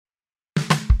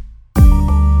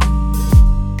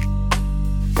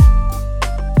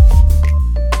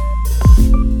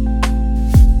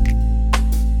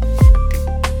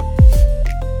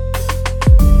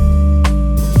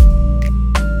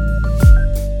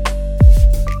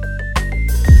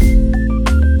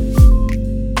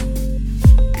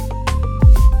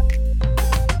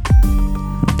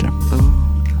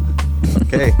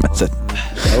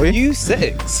Are we?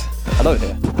 U6. Hello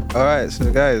here. All right,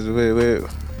 so guys, we're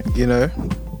you know,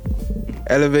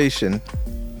 elevation,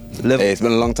 Hey, it's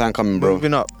been a long time coming, bro.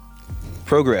 moving up,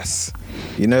 Progress.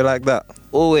 you know, like that.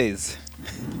 Always.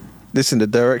 Listen, the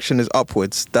direction is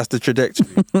upwards. That's the trajectory.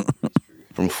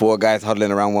 From 4 guys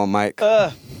huddling around one mic.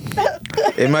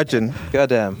 Imagine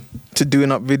Goddamn. to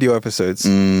doing up video episodes.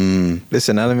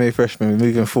 Listen, Anime Freshman, we're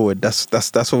moving forward. That's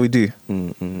what we do.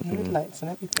 Lights and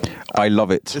everything. I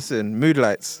love it. Listen, mood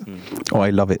lights. Oh, I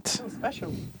love it. So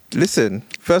special. Listen,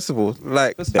 first of all,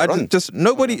 like I just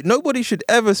nobody should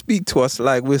ever speak to us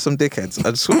like we're some dickheads.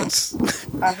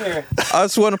 I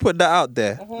just want to put that out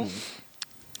there.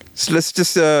 So let's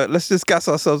just gas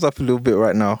ourselves up a little bit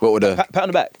right now. What would a... Pat on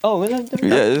the back. Oh,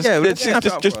 Yeah, let's snap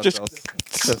it up for ourselves.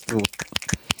 First of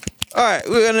all right,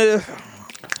 we're gonna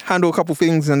handle a couple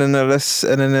things and then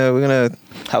we're gonna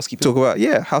housekeeping. talk about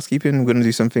housekeeping. We're gonna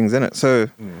do some things in it. So,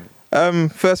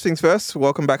 first things first.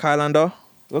 Welcome back, Highlander.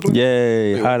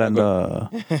 Yay, Highlander.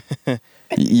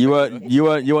 you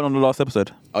weren't on the last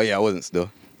episode. Oh, yeah, I wasn't still.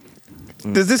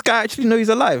 Does this guy actually know he's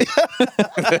alive?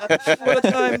 What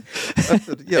a time.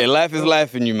 Hey, life is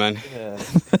life in you, man. Yeah.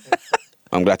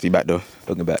 I'm glad to be back, though.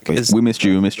 Welcome back. We missed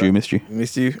you.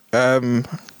 Missed you.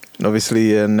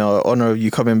 Obviously, in honor of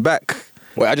you coming back.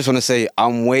 Wait, I just want to say,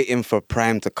 I'm waiting for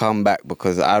Prime to come back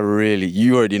because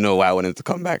you already know why I wanted to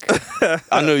come back.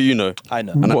 I know you know. I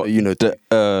know. And I know you know too.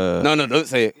 No, don't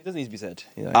say it. It doesn't need to be said.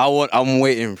 You know. I'm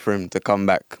waiting for him to come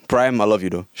back. Prime, I love you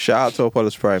though. Shout out to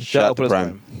Apollo's Prime. Shout out to Apollo's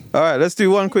Prime. All right, let's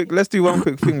do one quick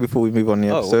thing before we move on the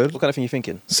Oh, episode. what kind of thing are you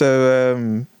thinking?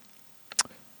 So,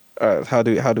 all right, how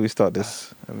do we start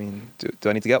this? I mean, do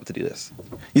I need to get up to do this?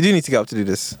 You do need to get up to do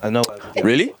this. I know.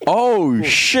 Really? Oh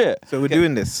shit! So we're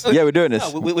doing this. Yeah, we're doing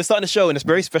this. No, we're starting the show in a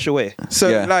very special way. So,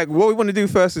 Yeah. like, what we want to do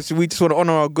first is we just want to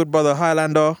honor our good brother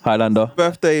Highlander. Highlander.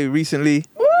 Birthday recently.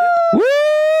 Woo!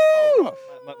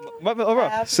 All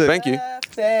right. So, Thank you.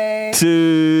 Birthday. To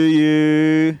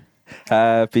you,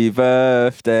 happy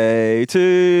birthday to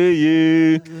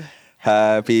you.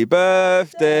 Happy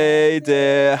birthday,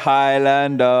 dear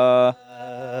Highlander.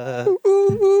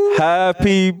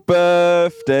 Happy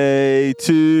birthday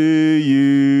to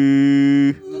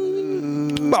you.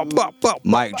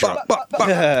 Mic drop.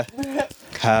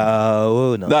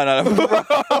 How? No. No.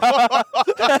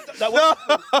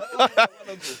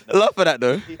 Love for that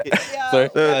though. Sorry.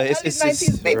 It's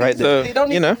right there. They don't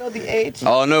you even know. know the age.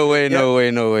 Oh no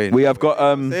way. We have got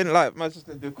they didn't like, man's just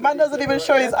gonna do Man doesn't even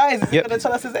show his eyes. He's Yep. gonna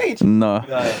tell us his age. no.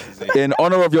 In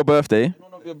honor of your birthday.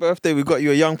 your birthday. We got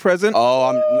you a young present.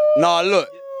 No, look.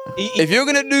 If you're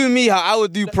gonna do me how I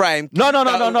would do Prime. No.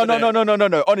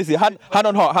 Honestly, hand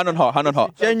on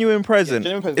heart. Genuine present.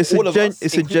 It's all of us,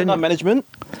 it's a including our genuine. management,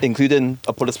 including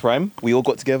Apollos Prime. We all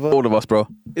got together. All of us, bro.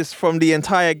 It's from the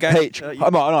entire gang. H.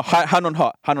 Hand on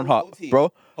heart,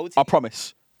 bro. Whole team. I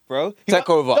promise. Bro. Take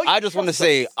over. I just want to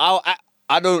say I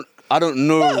don't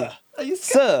know.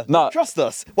 Sir, No. trust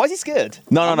us. Why is he scared?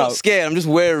 No. I'm not scared. I'm just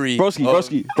wary.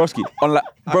 Broski.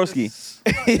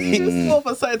 He's so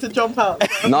excited to jump out.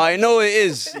 No, I know it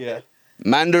is. Yeah.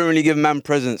 Man don't really give man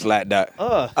presents like that.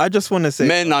 I just want to say,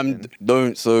 Men,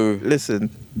 don't. So listen.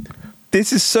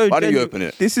 This is so. Why don't you genu- open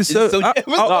it? This is so.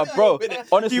 No, bro.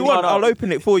 Honestly, Do you want? I'll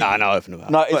open it for you. nah, open it.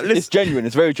 No, But it's genuine.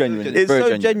 It's very genuine. It's very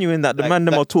so genuine that the man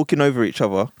them are talking over each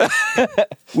other.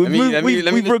 We've let me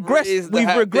just regressed. raise the We've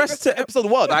hat. regressed to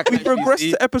Episode 1. We've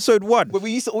regressed to episode 1. Where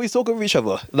we used to always talk over each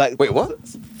other. Like, Wait, what?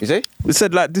 You say? We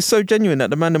said like this is so genuine that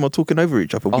the man them are talking over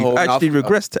each other. We've Oh, no, actually I've-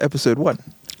 regressed to episode 1.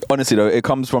 Honestly though, it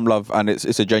comes from love and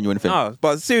it's a genuine thing. No,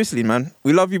 but seriously, man,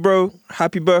 we love you, bro.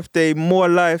 Happy birthday, more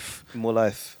life. more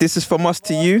life. This is from us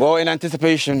to you. Well, in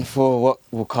anticipation for what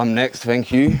will come next,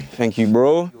 thank you,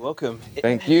 bro. You're welcome.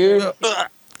 Thank you.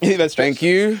 Thank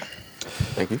you.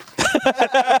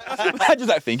 I just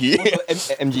like thinking.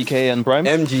 MGK and Prime.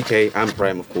 MGK and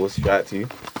Prime, of course. Shout out to you.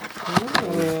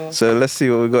 So let's see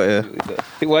what we got here.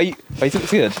 Why you think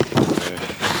it's good?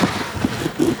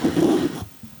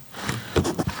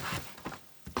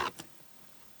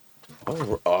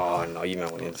 Oh no, you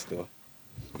might want to still.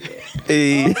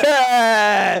 Hey.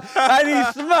 Yeah! And he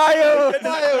smiles!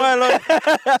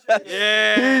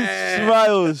 He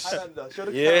smiles!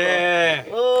 Yeah.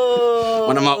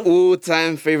 One of my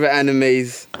all-time favorite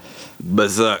animes,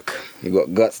 Berserk. You got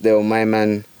Gutsdale, my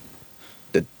man,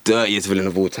 the dirtiest villain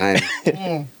of all time.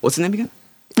 What's his name again?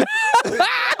 Favorite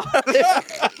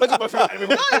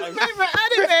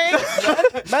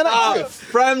anime.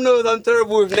 Prime knows I'm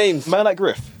terrible with names. Man like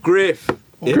Griff. Griff.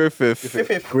 Griffith. Yeah.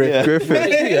 Griffith.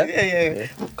 Yeah.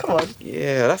 Come on.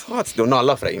 Yeah, that's hard still. No, I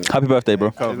love that. Happy birthday,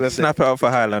 bro. Let's snap it out for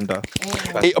Highlander.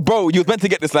 Hey, bro, you was meant to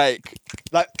get this like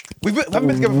We haven't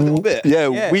been together for a little bit. Yeah,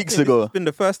 Yeah, weeks I think ago It's been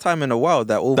the first time in a while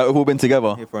that all that we've all been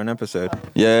together. here for an episode.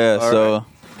 Yeah, so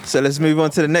So let's move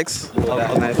on to the next.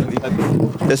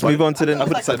 Let's move on to the.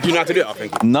 Do you know how to do it? I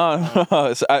think. no,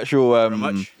 it's actual.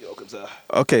 Much.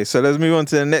 Okay, so let's move on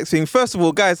to the next thing. First of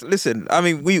all, guys, listen. I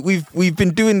mean, we've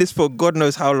been doing this for God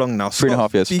knows how long now.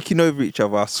 3.5 years. Speaking over each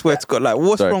other. I swear to God. Like,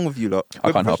 what's Sorry. wrong with you lot?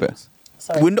 I can't help it.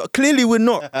 Sorry. We're not. Clearly, we're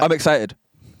not. I'm excited.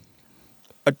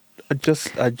 I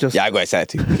just. Yeah, I got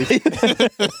excited too.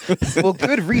 For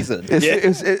good reason.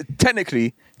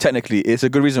 Technically, it's a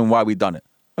good reason why we done it.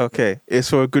 Okay, it's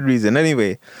for a good reason.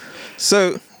 Anyway,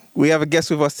 so we have a guest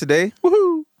with us today.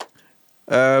 Woohoo!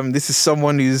 This is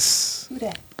someone who's Who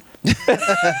that?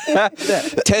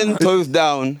 10 toes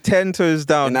down 10 toes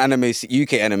down in the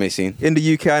UK anime scene. in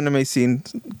the UK anime scene.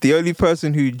 The only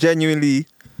person who genuinely,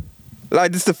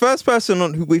 like, this is the first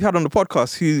person who we've had on the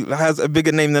podcast who has a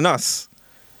bigger name than us.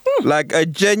 Like a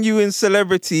genuine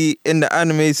celebrity in the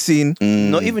anime scene.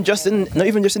 Not even just in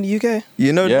the UK.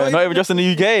 You know, Yeah, not even just in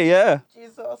the UK. Yeah.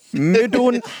 Jesus.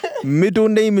 middle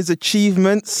name is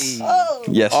achievements. Oh.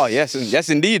 Yes. Oh, yes, yes,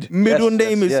 indeed. Middle Yes,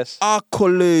 name is yes.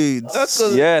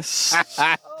 accolades. Yes.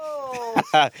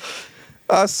 Oh.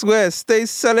 I swear, stay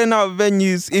selling out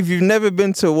venues. If you've never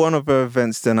been to one of her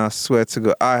events, then I swear to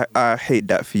God, I hate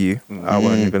that for you. I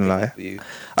won't even lie.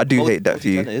 I do hate that for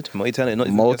you. Multi-talented, not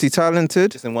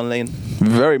Multi-talented, just in one lane.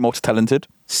 Very multi-talented.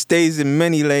 stays in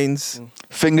many lanes.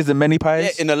 Fingers in many Yeah,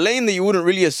 pies. in a lane that you wouldn't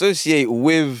really associate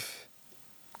with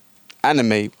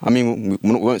anime. I mean,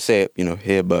 we won't say it,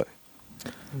 here, but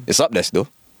it's up there still.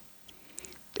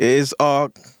 It's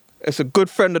a good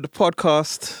friend of the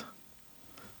podcast.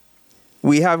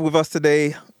 We have with us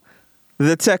today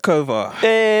the Takeover.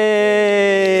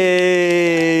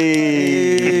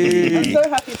 Hey. I'm so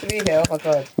happy to be here. Oh my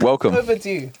God. Welcome.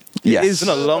 Overdue. Yes. It's been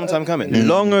a long time coming.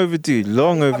 Long overdue.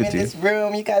 Long I'm in overdue. this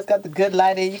room. You guys got the good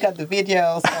lighting. You got the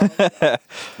videos.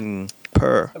 So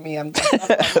Per. for me, that's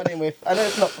what I'm running with. I know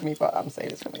it's not for me, but I'm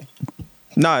saying it's for me.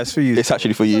 Nah, it's for you. It's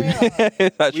actually for you.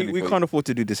 It's actually we for can't afford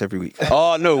to do this every week.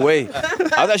 Oh, no way.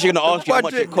 I was actually going to ask you how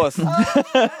much it costs.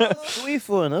 We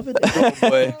for another day.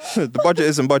 Boy. The budget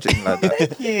isn't budgeting like that.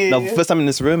 Thank you. No, first time in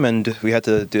this room and we had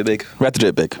to do it big. you. We had to do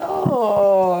it big.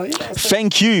 Oh, yes.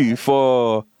 Thank you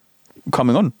for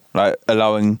coming on, like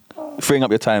freeing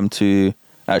up your time to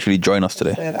actually join us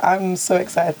today. And I'm so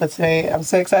excited for today. I'm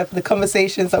so excited for the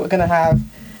conversations that we're going to have.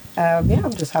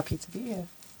 I'm just happy to be here.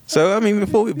 So, I mean,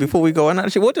 before we go on,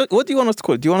 actually, what do you want us to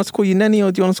call it? Do you want us to call you Nenny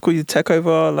or do you want us to call you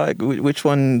Takeover? Like, which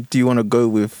one do you want to go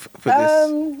with for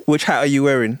this? Which hat are you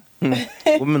wearing?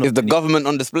 Women Is the government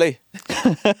on display?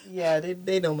 Yeah,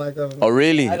 they know my government. Oh,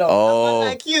 really? I don't, Oh. I'm not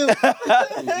like you.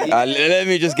 Let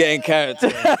me just get in character.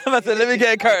 Let me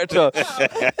get a character.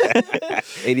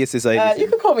 alias is You alias.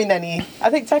 can call me Nenny. I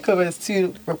think Takeover is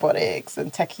too robotics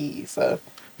and techie. So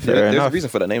Fair There's a enough. reason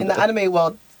for that name. in the though. anime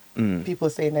world, people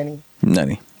say Nenny.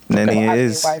 Nanny. Nenny Or anime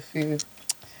is. waifu.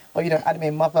 Or,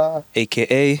 anime mother.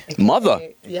 AKA. Mother?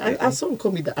 Yeah, I saw him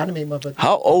call me the anime mother.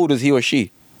 How old is he or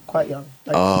she? Quite young.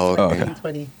 Like Oh, okay. 19,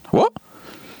 20. What?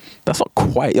 That's not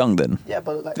quite young then. Yeah,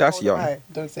 but like, That's how old am young. I?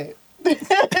 Don't say it.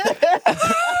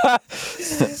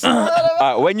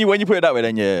 When you put it that way,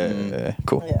 then yeah,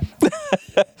 cool. Yeah.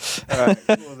 All right,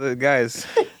 cool. So, guys.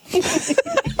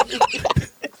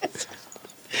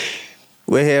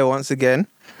 We're here once again.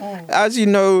 As you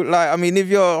know, like, I mean, if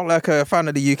you're like a fan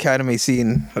of the UK anime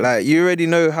scene, like, you already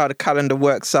know how the calendar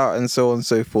works out and so on and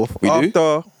so forth. We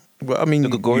do? Well, I mean, The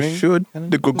Gregorian you should.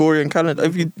 calendar? The Gregorian calendar.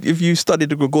 If you study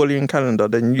the Gregorian calendar,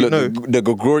 then you Look, know. the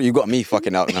Gregorian, you got me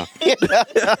fucking out now.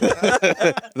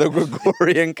 The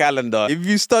Gregorian calendar. If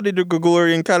you study the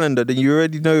Gregorian calendar, then you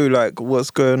already know like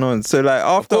what's going on. So like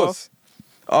course.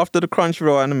 after the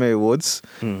Crunchyroll Anime Awards,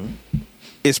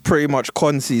 it's pretty much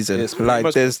con season. It's pretty Like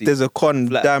much there's con there's a con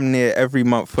Flat. damn near every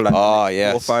month for like Ah, 4 or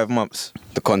yes. 5 months.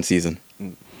 The con season.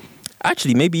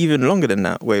 Actually, maybe even longer than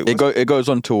that. Wait, It goes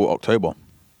on till October.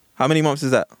 how many months is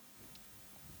that?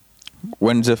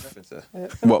 When's it?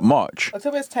 What, March?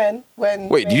 October is 10. Wait,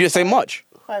 did you just say March?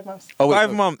 5 months. Oh, wait, 5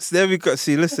 no. months. There we go.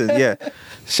 See, listen, yeah.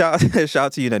 Shout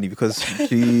out to you, Nanny, because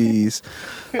jeez.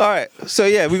 All right, so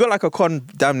yeah, we got like a con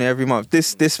damn near every month.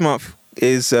 This month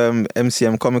is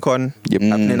MCM Comic Con. Yep.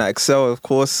 Happening at Excel, of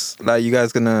course. Like, you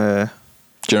guys gonna?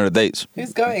 Do you know the dates?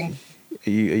 Who's going? Are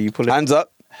you pulling? Hands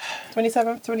up.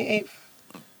 27th, 28th.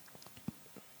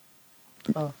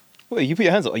 Oh, Wait, you put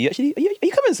your hands up. Are you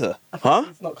coming, sir? Huh?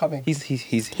 he's not coming.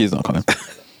 He's not coming.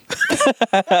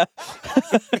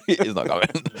 He's not coming.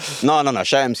 No.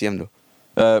 Shout MCM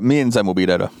though. Me and Zem will be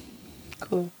there though.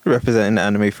 Cool. Representing the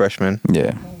anime freshman.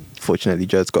 Yeah. Fortunately,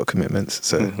 Jared's got commitments,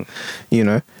 so you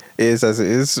know, it is as it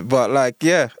is. But like,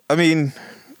 yeah, I mean,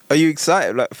 are you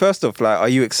excited? Like, first off, like, are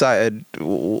you excited?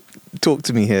 Talk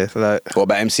to me here. Like, What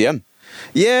about MCM?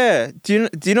 yeah, do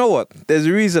you know what? There's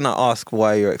a reason I ask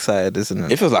why you're excited, isn't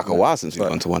it? It feels like a while since we've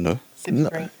gone to one though. City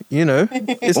Spring. You know,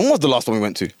 it's When was the last one we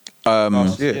went to?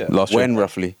 last year. Last year. When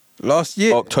roughly? Last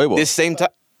year. October. This same time?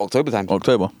 October time.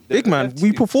 October. Big man,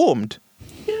 we performed.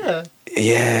 Yeah.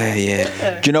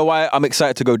 Yeah. Do you know why I'm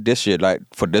excited to go this year? Like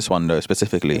for this one though,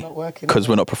 specifically, We're not working, because are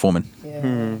we're we? not performing.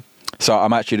 Yeah. So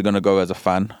I'm actually going to go as a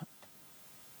fan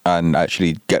and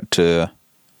actually get to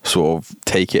sort of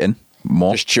take it in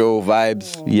more. Just chill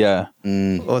vibes. Yeah.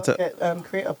 Or to- Get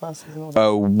creator passes and all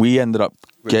that. We ended up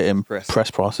getting press.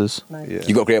 press passes. Nice.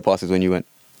 You got great passes when you went.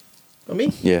 For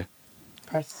me? Yeah.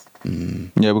 Press.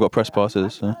 Yeah, we got press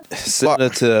passes. So. Similar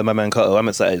to my man Carter, I'm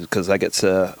excited because I get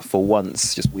to, for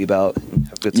once, just weeb out and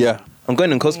have a good time. Yeah. I'm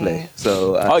going in cosplay,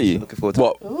 so I'm Are you? looking forward to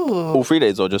What? it. Ooh. All 3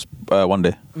 days or just one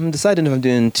day? I'm deciding if I'm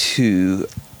doing 2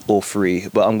 or 3,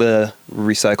 but I'm going to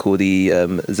recycle the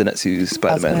Zenitsu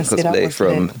Spider-Man gonna say that cosplay was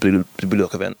from lit. the Blue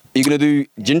Lock event. You gonna do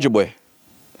Ginger Boy?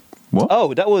 What?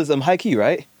 Oh, that was High Key,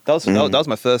 right? That was that was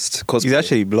my first cosplay. He's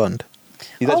actually blonde.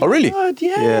 He's Oh, actually really? God,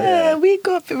 yeah. Yeah. We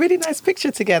got a really nice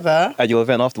picture together. at your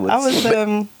event afterwards. I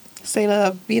was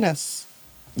Sailor Venus.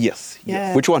 yes.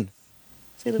 Yeah. Which one?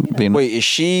 Sailor Venus. Being- Wait, is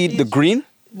she the green?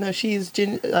 No, she's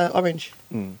orange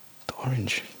The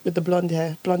orange. with the blonde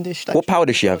hair, blondish. What power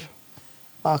does she have?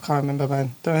 Oh, I can't remember,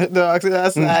 man.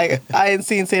 That's like, I ain't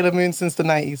seen Sailor Moon since the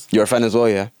 90s. You're a fan as well,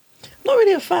 yeah? Not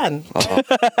really a fan. That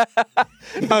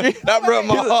broke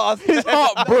my heart. His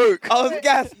heart broke. I was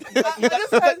gassed.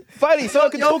 Finally, someone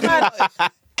can You're talk a fan.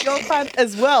 You're a fan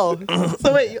as well.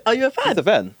 So wait, are you a fan? He's a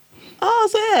fan. Oh,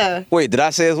 so yeah. Wait, did I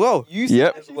say as well? You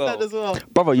Yep. said She said as well.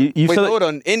 Brother, you Wait, said hold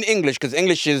on. In English, because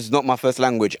English is not my first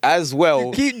language. As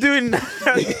well. Keep doing that.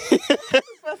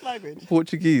 First language.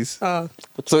 Portuguese. Oh.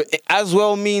 So as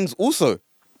well means also.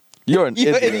 you're an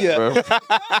You're idiot, idiot. bro.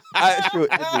 Actual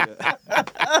idiot.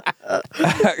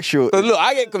 Actual. But look,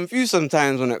 I get confused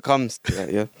sometimes when it comes to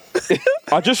that, yeah.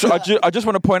 I just want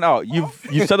to point out you've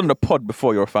said on the pod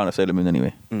before you're a fan of Sailor Moon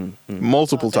anyway.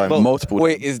 Multiple times. Multiple.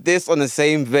 Wait, is this on the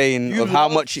same vein of how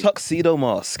much... Tuxedo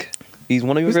Mask. He's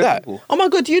one of your Who's favorite that? people. Oh my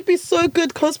god, you'd be so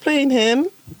good cosplaying him.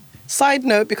 Side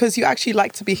note, because you actually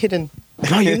like to be hidden.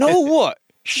 No, you know what?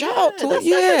 Shout out to it.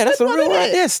 Yeah, that's a good real one, innit?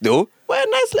 idea still. Wear a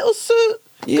nice little suit.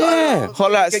 Yeah.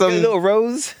 Holla at Get a some... little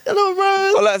rose. A little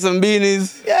rose. Holla at some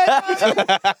beanies. Yeah.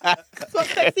 Some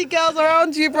sexy girls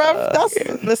around you,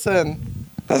 bruv. Listen,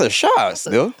 That's a shout out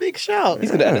still. big shout. He's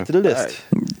going to add it to the list.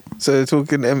 So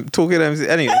talking MC.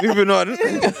 Anyway, moving on.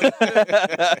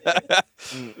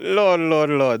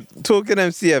 Lord. Talking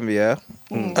MCM, yeah.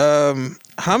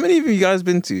 How many have you guys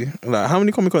been to? Like, how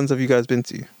many Comic Cons have you guys been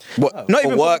to? What? Not For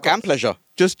even work Comic-Cons. and pleasure.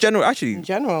 Just general. Actually, In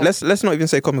general. Let's not even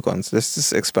say Comic Cons. Let's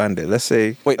just expand it. Let's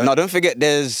say Wait, no, don't forget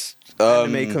there's...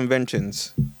 anime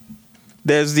conventions.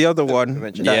 There's the other one.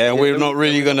 Convention. Yeah, we're not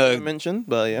really gonna... mention,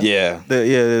 but yeah. Yeah.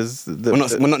 There's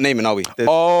the. We're not naming, are we?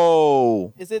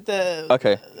 Oh. Is it the?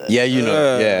 Okay. Yeah, you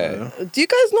know. Yeah. Do you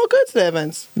guys not go to the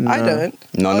events? I don't.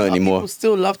 No, not anymore. People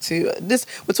still love to.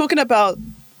 We're talking about.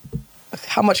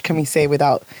 How much can we say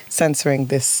without censoring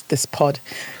this pod?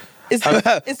 Is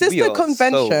this We the are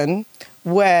convention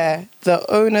where the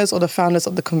owners or the founders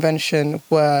of the convention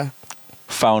were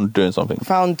Found doing something.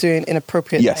 found doing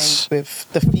inappropriate Yes. things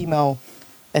with the female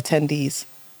attendees?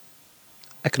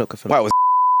 I cannot confirm. Wow, it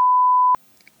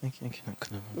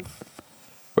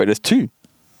Wait, there's 2.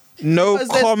 No Because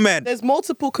there's- comment. There's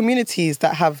multiple communities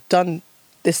that have done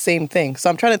this same thing. So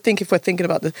I'm trying to think if we're thinking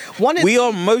about this. One is We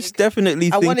are most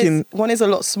definitely and thinking. one is a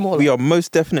lot smaller. We are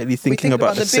most definitely thinking think about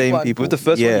about the the big same one. people. With the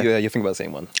first yeah. one, you're thinking about the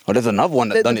same one. Oh, there's another one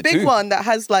that the done it big too. one that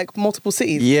has like multiple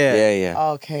cities. Yeah. Yeah.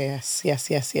 Okay.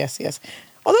 Yes.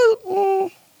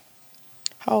 Although,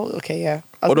 yeah. I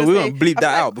was Although gonna we say, won't bleep I feel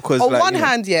that out because, on like, one you know.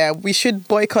 hand, yeah, we should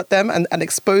boycott them and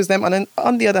expose them, and then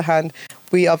on the other hand,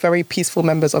 we are very peaceful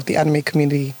members of the anime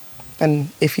community, and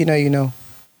if you know, you know.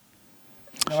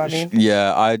 You know what I mean?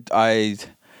 Yeah, I.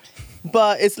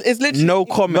 But it's literally No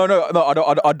comment. No, I don't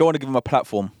want to give him a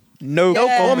platform. No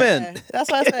Yeah, comment. That's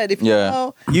what I said. If you Yeah.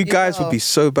 know, You guys know. would be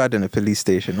so bad in a police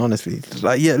station, honestly.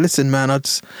 Like, yeah, listen, man,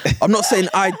 I'm not saying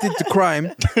I did the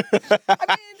crime.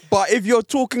 But if you're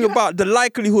talking about the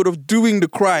likelihood of doing the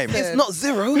crime, It's not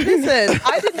zero. Listen,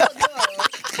 I did not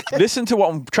know. Listen to what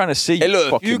I'm trying to say. Hey,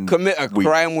 look, if you fucking commit a weak.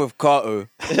 crime with Kato,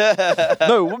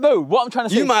 No, what I'm trying to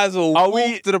say. you might as well Are walk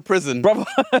we- to the prison brother,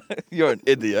 you're an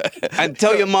idiot. and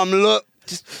tell your mum, look,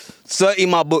 just 30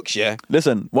 my books, yeah?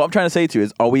 Listen, what I'm trying to say to you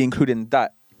is, are we including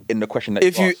that in the question that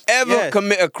If you asked. ever Yes.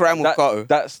 commit a crime with Kato,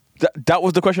 That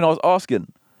was the question I was asking.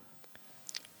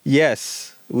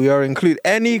 Yes, we are include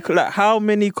any like how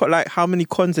many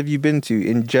cons have you been to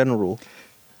in general?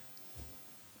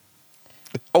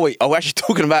 oh wait, are we actually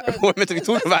talking about what we're meant to be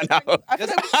talking about now? I feel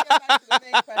like we should get back to the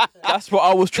main question. That's what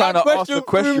I was trying to ask the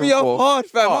question threw me off for. hard,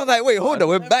 fam. I was like, wait, hold on,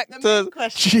 we're back The main to.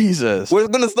 question. Jesus. We're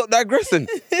gonna stop digressing.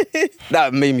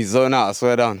 That made me zone out. I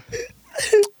swear down.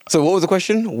 So what was the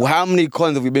question? How many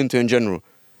cons have we been to in general?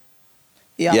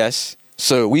 Yeah. Yes.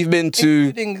 So we've been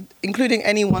to. Including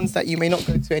any ones that you may not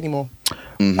go to anymore.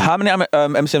 How many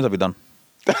MCMs have we done?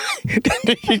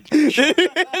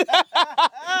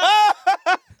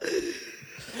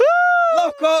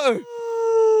 Love Kato.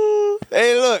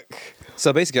 Hey, look.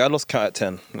 So basically, I lost count at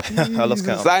 10. I lost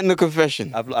count. Sign the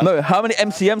confession. No, how many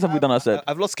MCMs have we done? I said.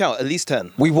 I've lost count, at least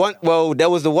 10. Well, there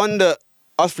was the one that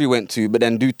us three went to, but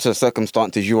then due to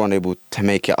circumstances, you were unable to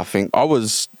make it, I think. I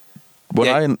was. When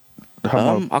Yeah.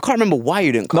 I I can't remember why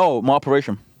you didn't come. no, my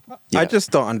operation. Yeah. I just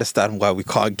don't understand why we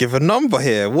can't give a number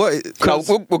here. What? No,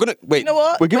 we're gonna wait. You know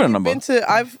what? We're giving a I've number. Been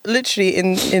to, I've literally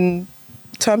in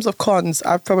terms of cons,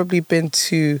 I've probably been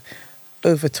to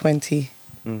over 20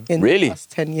 in Really? the last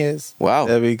 10 years. Wow.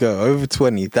 There we go. Over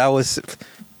 20. That was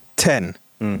 10.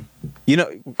 You know,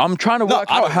 I'm trying to work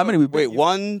out how many we've Wait,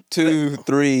 1, 2,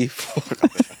 3,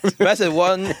 4. I said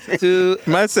 1, 2.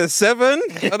 man said 7.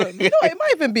 I don't know. No, it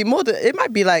might even be more than, it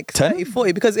might be like 10? 30,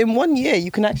 40, because in 1 year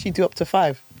you can actually do up to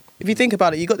 5. If you think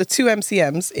about it, you got the 2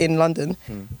 MCMs in London.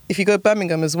 If you go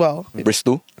Birmingham as well,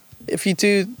 Bristol. if you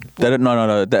do, No.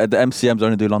 The MCMs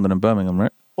only do London and Birmingham,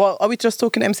 right? well, are we just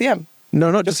talking MCM? No,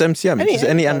 not just MCM. Any- just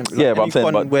any any- Yeah, but I'm saying,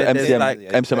 con but where the there's MCM, like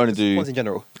MCM only do. Ones in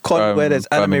general. con where there's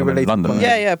Birmingham anime and related. London. con.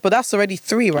 Yeah, but that's already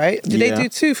 3, right? Do they Yeah. do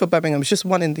 2 for Birmingham? It's just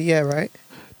 1 in the year, right?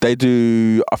 They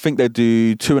do. I think they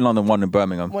do 2 in London, 1 in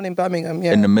Birmingham. 1 in Birmingham,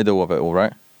 yeah. In the middle of it, all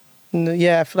right.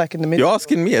 Yeah, I feel like in the middle. You're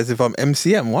asking me as if I'm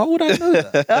MCM. Why would I know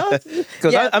that?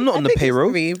 Because I'm not on the think it's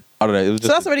payroll. 3. I don't know. It was So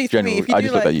just that's already 3. general. If you I do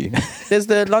just looked like, at you. there's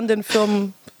the London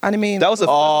film anime. That was a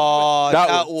Oh,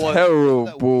 that was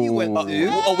terrible. we went to.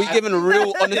 Are we giving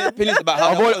real honest opinions about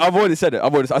how I've already said it. I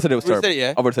said it was You terrible. said it,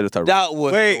 yeah? I've already said it was terrible. that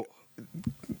was? Wait,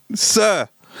 sir.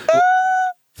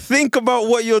 Think about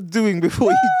what you're doing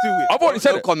before you do it. I've already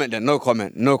said No it. comment then. No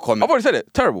comment. No I've comment. already said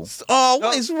it. Terrible. Oh,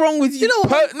 what is wrong with you? You know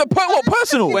what? What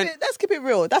personal? Let's keep it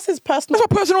real. That's his personal.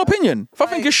 That's my personal opinion. If I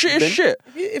think it's shit, it's shit.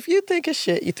 If you think it's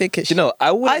shit, you think it's shit. You know,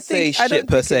 I wouldn't say I don't shit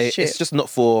per think se. it's shit. It's just not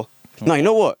for. No, you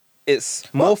know what?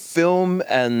 It's more film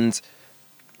and.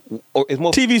 Or it's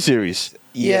more. TV series.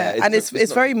 yeah, and it's not-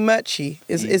 very merchy.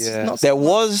 It's Yeah. not. There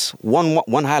was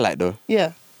one highlight though.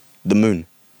 Yeah. The moon.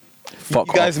 Fuck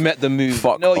You guys off. met the moon.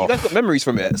 Fuck no, you off. guys got memories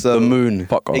from it. So The moon.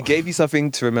 Fuck off. It gave you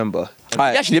something to remember. You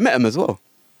actually met him as well.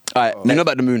 Alright, You know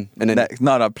about the moon, and then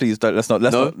no, please don't. Let's not.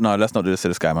 No? Let's not do this to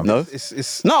this guy, man. no,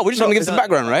 It's no. We're just gonna give some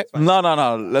background, right? No.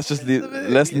 Let's just leave.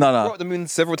 Brought the moon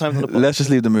several times on the podcast. Let's just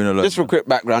leave the moon alone. Just for a quick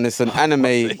background, it's an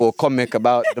anime or comic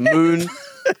about the moon.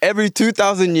 Every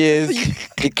 2,000 years,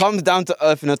 it comes down to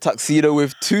Earth in a tuxedo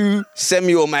with 2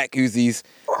 semi-automatic Uzis,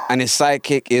 and his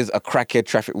sidekick is a crackhead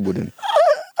traffic warden.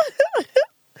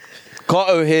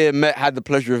 Kato here had the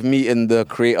pleasure of meeting the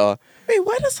creator. Wait,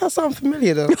 why does that sound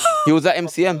familiar though? He was at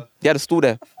MCM. He had a stall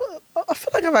there. I feel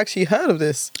like I've actually heard of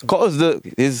this. Kato's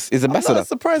his I'm not ambassador. as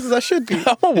surprised as I should be.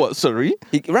 What? Sorry.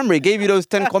 Remember, he gave you those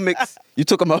 10 comics. You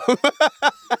took them home.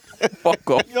 Fuck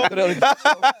off. Put it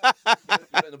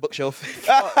on the bookshelf.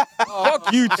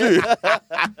 Fuck you too.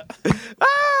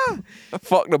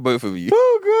 Fuck the both of you.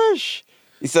 Oh gosh.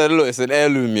 He said, "Look, it's an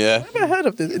heirloom, yeah." I've never heard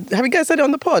of this. Have you guys said it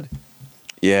on the pod?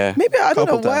 Yeah. Maybe I don't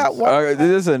know Couple why. times. Alright,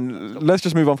 listen. Let's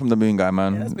just move on from the moon guy,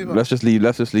 man. let's move on. Let's just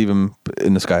leave him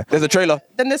in the sky. There's a trailer.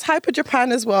 Then there's Hyper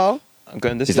Japan as well. I'm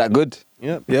going this Is year. that good?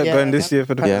 Yep. yeah, Yeah, going this year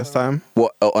for the yeah. first time.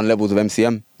 What on levels of MCM?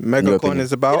 in your MegaCon opinion?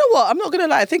 is about. You know what? I'm not gonna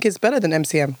lie. I think it's better than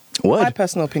MCM. Word. My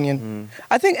personal opinion.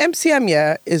 I think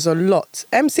MCM is a lot.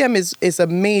 MCM is a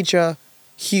major,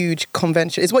 huge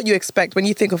convention. It's what you expect when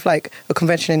you think of like a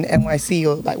convention in NYC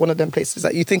or like one of them places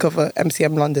that you think of a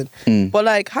MCM London. But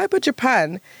like Hyper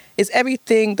Japan is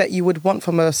everything that you would want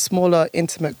from a smaller,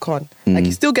 intimate con. Like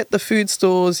you still get the food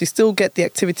stores, you still get the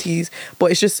activities,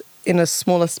 but it's just in a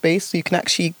smaller space, so you can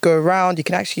actually go around, you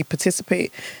can actually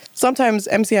participate. Sometimes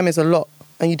MCM is a lot,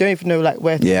 and you don't even know like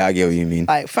where to Yeah, I get what you mean.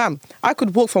 like, fam, I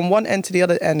could walk from one end to the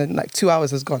other end and like 2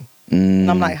 hours is gone.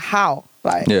 And I'm like, how?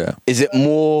 Like, Yeah. Is it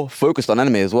more focused on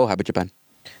anime as well, Hyper Japan?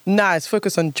 nah, it's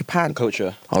focused on Japan.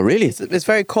 Culture. Oh, really? It's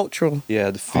very cultural.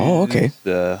 Yeah, the food. Oh, okay.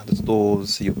 The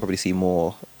stores. You'll probably see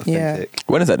more Yeah. authentic.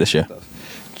 When is that this year?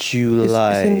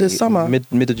 July. It's in the summer.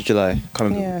 Mid of July.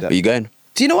 Can't remember Yeah. that. Are you going?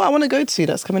 Do you know what I want to go to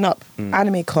that's coming up?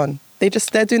 Anime Con.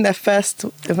 they're doing their first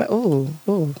event.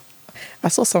 Oh, I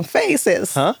saw some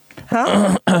faces. Huh?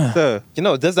 So, You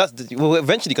know, we're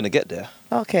eventually going to get there.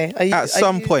 Okay. at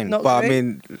some point, not but I going?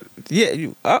 mean, yeah.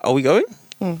 Are we going?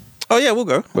 Oh yeah, we'll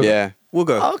go. Yeah. We'll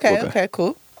go. Oh, okay. We'll go. Okay.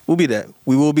 Cool. We'll be there.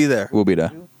 We will be there. We'll be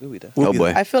there. We'll be there. We'll Oh be boy.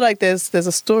 there. I feel like there's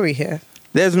a story here.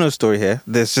 There's no story here.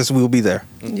 There's just we'll be there.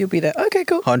 You'll be there. Okay.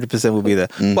 Cool. 100% will be there.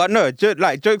 But no,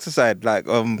 jokes aside,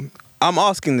 I'm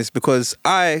asking this because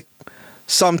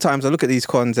sometimes I look at these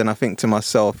cons and I think to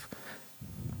myself,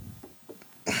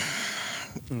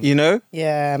 you know,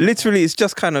 Yeah. literally it's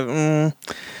just kind of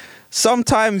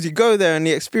sometimes you go there and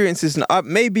the experience is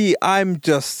maybe I'm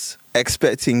just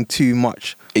expecting too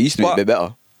much. It used to be But a bit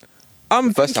better.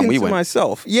 I'm First time thinking we to went.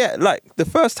 myself, yeah, like the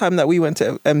first time that we went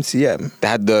to MCM, They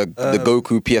had the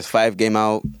Goku PS5 game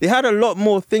out. they had a lot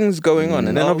more things going on,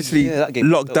 and then Oh, obviously yeah, that game-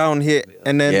 lockdown hit,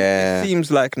 and then Yeah. it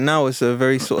seems like now it's a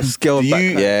very sort of scaled back.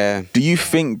 kind of- Yeah. Do you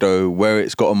think though, where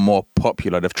it's gotten more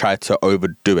popular, they've tried to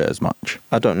overdo it as much?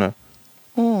 I don't know.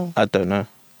 I don't know.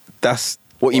 That's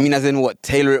What you mean as in what?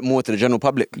 Tailor it more to the general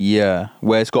public? Yeah,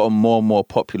 where it's gotten more and more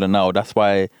popular now. That's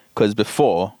why, because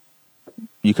before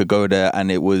you could go there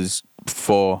and it was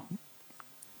for,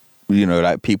 you know,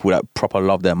 like people that proper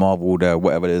love their Marvel, their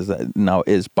whatever it is that now it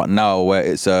is. But now where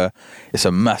it's a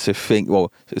massive thing.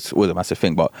 Well, it's always a massive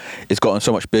thing, but it's gotten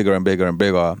so much bigger and bigger and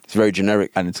bigger, It's very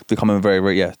generic. and it's becoming very,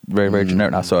 very, very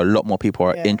generic now. So a lot more people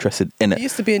are Yeah. interested in It it.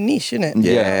 used to be a niche, innit?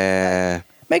 Yeah.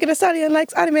 Megan Thee Stallion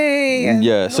likes anime.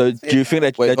 Yeah. So do you think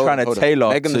they're trying to tailor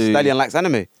Megan to? Thee Stallion likes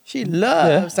anime. She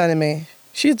loves anime.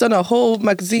 She's done a whole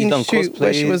magazine She's done shoot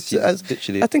where she cosplay, was. she's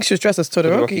literally- I think she was dressed as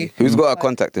Todoroki. Who's got her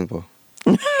contact info?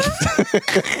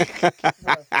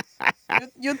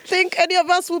 You think any of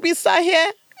us would be sat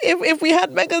here if we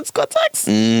had Megan's contacts?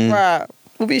 Right.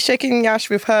 We'll be shaking yash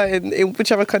with her in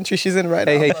whichever country she's in right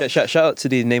now. Hey, shout out to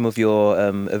the name of your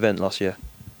event last year.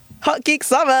 Hot Geek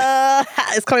Summer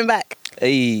is coming back.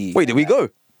 Hey. Wait, did we go?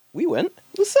 We went.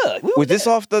 What's up? Was this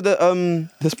after the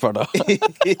This brother.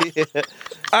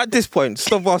 at this point.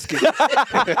 Stop asking.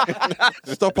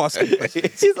 Stop asking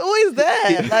questions. She's always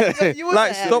there. Like, you were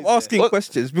Like, there. stop asking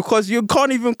questions because you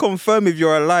can't even confirm if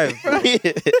you're alive.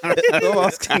 Stop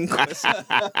asking questions.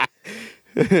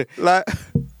 Like,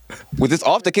 Was this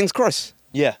after King's Cross?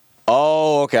 Yeah.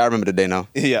 Oh, okay. I remember the day now.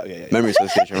 Yeah. Memory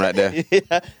association right there.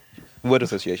 Word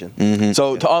association.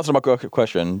 So to answer my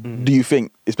question, do you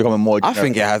think it's becoming more? I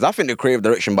think it generic? has. I think the creative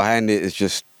direction behind it is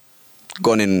just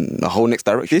gone in a whole next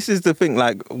direction. this is the thing.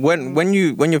 Like, when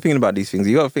you're thinking about these things,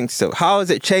 you got to think to yourself, how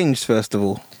has it changed? First of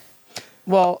all,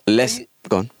 Well, Less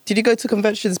gone. did you go to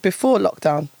conventions before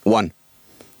lockdown? One.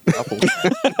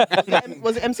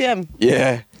 Was it MCM?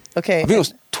 Yeah. Okay. I think it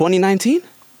was 2019.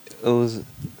 It was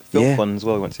film Yeah. fun as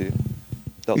well. We went to.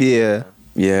 That was- yeah.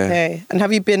 Yeah. Okay. And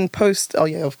have you been post? Oh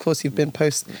yeah, of course you've been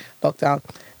post lockdown.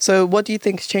 So what do you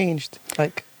think's changed?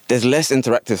 Like, There's less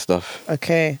interactive stuff.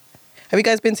 okay, have you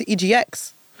guys been to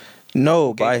EGX?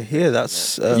 No, but I hear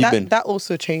that's. That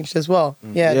also changed as well.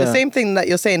 Yeah, Yeah. the same thing that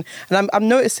you're saying. And I'm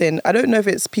noticing, I don't know if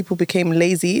it's people became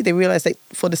lazy. They realized that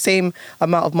for the same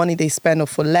amount of money they spend or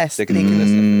for less, They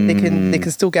can they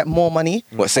can still get more money.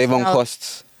 What, save on Now-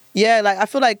 costs? Yeah, like I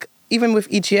feel like even with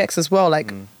EGX as well,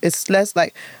 like it's less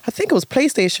like I think it was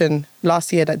PlayStation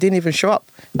last year that didn't even show up.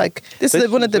 Like this is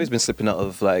one of always the been slipping out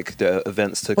of like the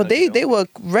events to. well, they were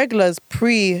regulars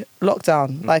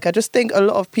pre-lockdown. Like I just think a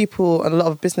lot of people and a lot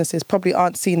of businesses probably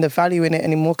aren't seeing the value in it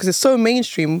anymore because it's so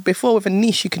mainstream. Before with a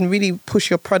niche, you can really push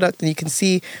your product and you can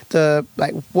see the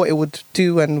like what it would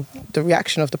do and the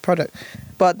reaction of the product.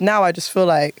 But now I just feel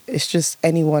like it's just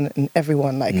anyone and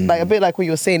everyone. Like a bit like what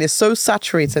you were saying. It's so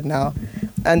saturated now,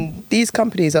 and these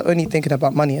companies are only thinking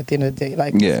about money at the end of the day.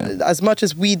 Like Yeah. as much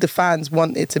as we the fans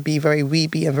want it to be very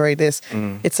weeby and very this,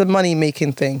 it's a money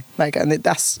making thing. Like and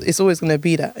it's always going to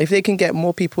be that. If they can get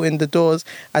more people in the doors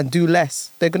and do less,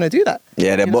 they're going to do that.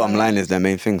 Yeah, their You know bottom what I line is their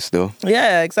main thing still.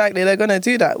 Yeah, exactly. They're going to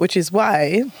do that, which is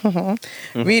why,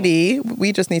 really,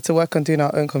 we just need to work on doing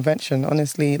our own convention.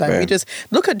 Honestly, like Yeah. we just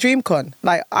look at DreamCon.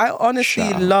 Like I honestly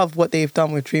Sure. love what they've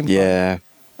done with DreamCon. Yeah.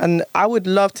 And I would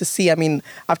love to see, I mean,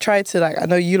 I've tried to I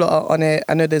know you lot are on it.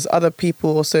 I know there's other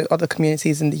people, also other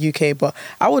communities in the UK, but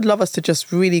I would love us to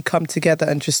just really come together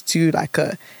and just do like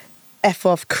a F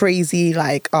off crazy,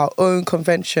 like our own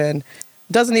convention.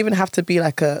 Doesn't even have to be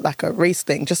like a race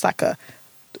thing, just like a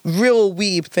real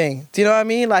weeb thing. Do you know what I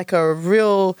mean? Like a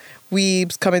real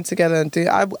weebs coming together and do.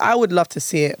 I would love to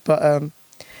see it, but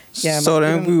yeah. So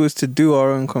then, if we was to do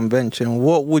our own convention,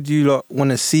 what would you want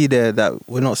to see there that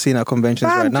we're not seeing at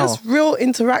conventions right now? Just real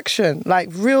interaction, like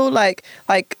real, like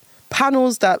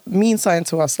panels that mean something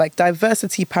to us, like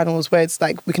diversity panels where it's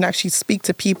like we can actually speak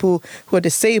to people who are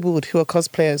disabled, who are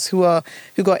cosplayers, who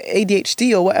got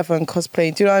ADHD or whatever and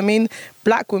cosplay. Do you know what I mean?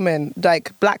 Black women,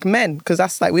 like black men, because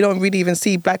that's like we don't really even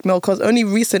see black male cos. Only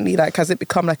recently, like, has it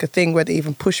become like a thing where they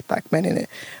even push black men in it.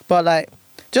 But like,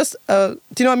 just do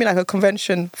you know what I mean? Like a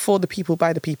convention for the people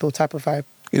by the people type of vibe.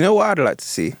 You know what I'd like to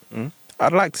see?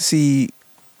 I'd like to see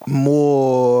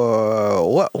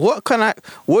more.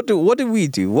 What do we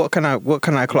do? What can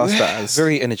I class that as?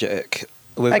 Very energetic.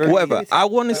 We're Like, very, Whatever. I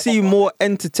want to see more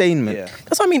entertainment. yeah.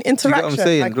 That's what I mean, you get what I'm interaction.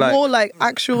 saying? Like, Like- more like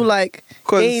actual like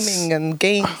 'Cause- gaming and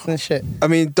games and shit. I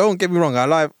mean, don't get me wrong. I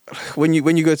like when you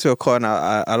go to a con.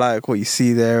 I like what you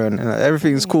see there, and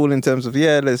everything's cool in terms of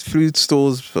there's food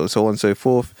stalls, so on and so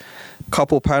forth.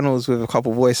 Couple panels with a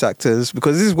couple voice actors,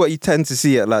 because this is what you tend to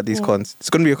see at like these cons. It's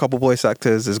going to be a couple voice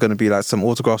actors. There's going to be like some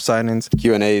autograph signings,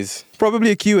 Q&As.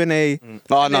 probably a Q&A.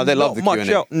 Oh, no, they love the Not much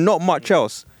Q&A. not much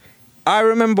else. I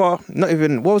remember not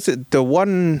even what was it? The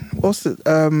one. What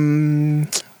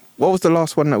was the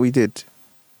last one that we did?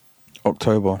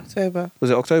 October. Sober.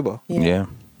 Was it October? Yeah.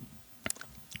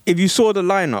 If you saw the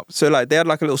lineup, so like they had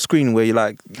like a little screen where you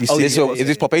Is see.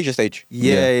 this Pop Asia stage?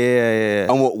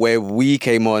 Yeah. And where we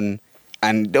came on,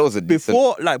 and there was a decent-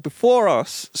 Before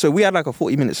us, so we had like a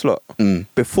 40-minute slot.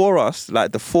 Before us,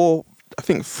 like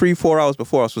 3-4 hours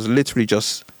before us was literally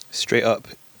just Straight up.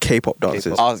 K-pop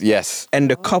dancers. yes, And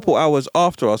the couple hours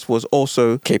after us was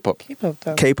also K-pop. K-pop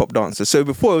dance. K-pop dancers. So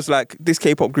before it was like this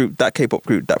K-pop group, that K-pop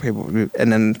group, that K-pop group,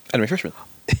 and then Anime freshman.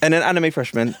 anime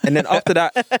freshmen, and then after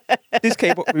that, this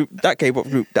K-pop group, that K-pop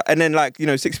group, and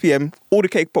then 6 p.m. all the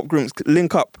K-pop groups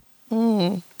link up.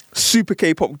 Super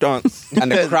K-pop dance.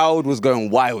 And the crowd was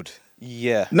going wild.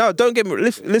 Yeah. No, don't get me.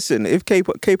 Listen, if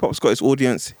K-pop's got its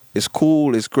audience, it's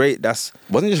cool, it's great.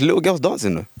 Wasn't just little girls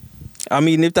dancing though. I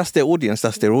mean, if that's their audience,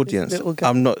 that's their audience. little girls,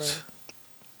 I'm not.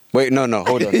 bro.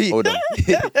 Hold on.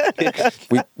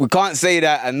 we can't say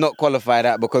that and not qualify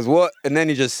that, because what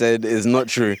Neni just said is not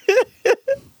true.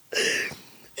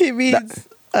 He means,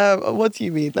 what do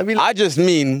you mean? I mean, I just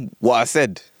mean what I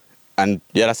said, and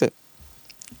yeah, that's it.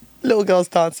 little girls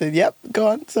dancing. Yep, go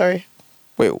on. Sorry.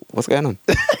 Wait, what's going on?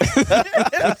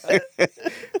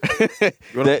 You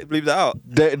want to believe that out?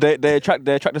 They attract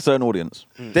a certain audience.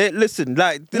 Listen,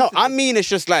 No, I mean it's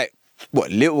just like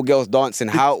what little girls dancing.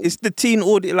 How it's the teen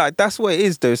audience. Like that's what it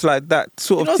is, though. It's like that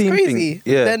sort You know of what's teen crazy?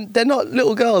 thing. Yeah. They're not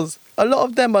little girls. A lot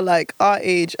of them are like our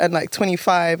age and like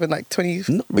 25 and like 20. Are you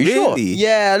sure? Really?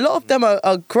 Yeah, a lot of them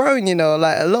are grown, you know,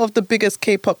 like a lot of the biggest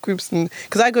K-pop groups. And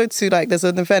because I go to there's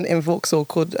an event in Vauxhall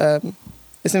called,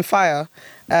 it's in Fire,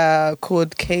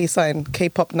 called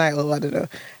K-pop Night, or I don't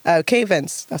know,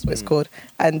 K-Events, that's what it's called.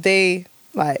 And they,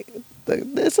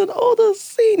 it's an older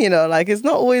scene, you know, like it's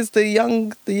not always the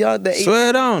young, the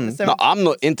Swear down. No, I'm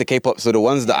not into K-pop, so the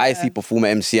ones that I see perform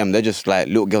at MCM, they're just like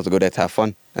little girls that go there to have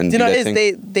fun and Do you know what their it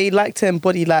is? thing. They like to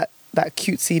embody that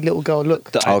cutesy little girl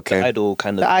look. The idol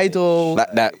kind of. The idol.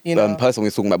 Like that you know. person we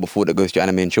was talking about before that goes to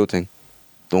anime and chill thing,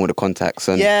 the one with the contacts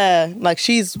and Yeah, like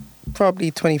she's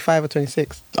probably 25 or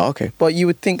 26, Oh, okay. but you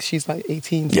would think she's like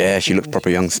 18. Yeah, she looks proper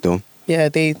young still. Yeah,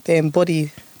 they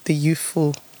embody the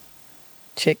youthful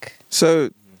chick. So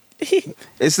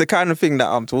it's the kind of thing that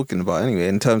I'm talking about anyway,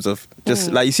 in terms of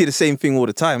just like you see the same thing all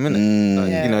the time, innit? Like,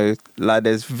 Yeah. You know, like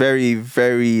there's very,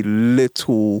 very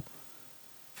little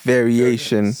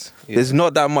variation. Yeah. There's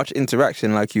not that much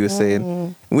interaction, like you were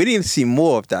saying. We need to see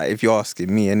more of that, if you're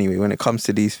asking me anyway, when it comes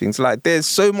to these things. Like there's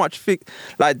so much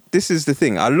like this is the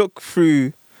thing. I look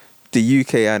through the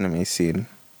UK anime scene,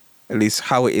 at least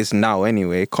how it is now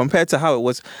anyway, compared to how it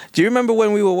was. Do you remember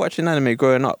when we were watching anime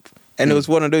growing up? And it was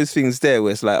one of those things there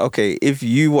where it's like, okay, if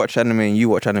you watch anime and you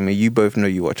watch anime, you both know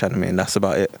you watch anime, and that's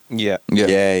about it. Yeah.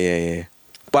 Yeah.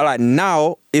 But like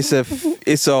now, it's a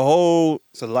whole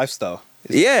It's a lifestyle.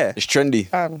 yeah. It's trendy.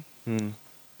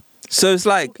 So it's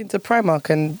like Walk into Primark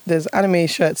and there's anime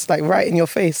shirts like right in your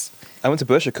face. I went to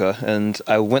Bershka and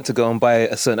I went to go and buy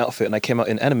a certain outfit and I came out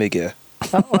in anime gear.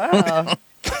 Oh wow!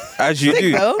 as you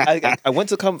do. Well, I went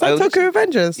to come. I Tokyo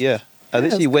Avengers. Yeah. I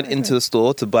literally went into the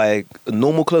store to buy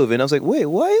normal clothing. I was like, wait,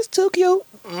 why is Tokyo?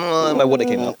 My wallet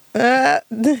came out.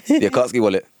 The Akatsuki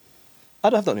wallet. I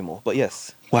don't have that anymore, but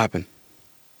yes. What happened?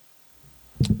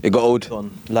 It got old. It's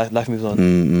on. Life moves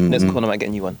on. Next corner, I might get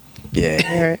a new one. Yeah.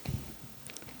 Yeah.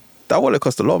 That wallet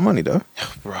cost a lot of money though.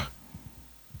 Bruh.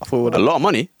 I thought it would A lot of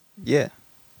money. Yeah.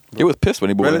 He was pissed when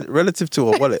he bought it. Relative to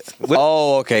a wallet.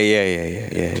 Oh, okay.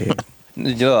 Yeah.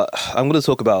 You know what? I'm going to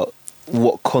talk about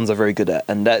what cons are very good at,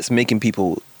 and that's making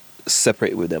people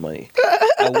separate with their money.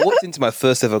 I walked into my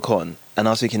first ever con, and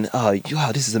I was thinking,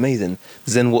 wow, this is amazing.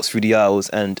 Zen walks through the aisles,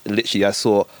 and literally I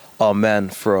saw our man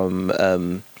from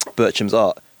Bertram's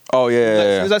Art. Oh yeah, As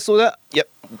yeah, soon as I saw that, yep,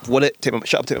 wallet,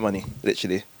 shut up, take my money,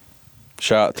 literally.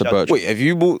 Shout out to Birch. Wait, have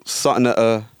you bought something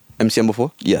at MCM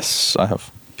before? Yes, I have.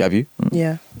 Have you?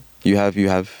 Yeah. You have.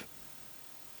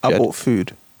 I Jed? bought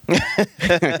food. He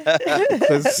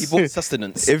bought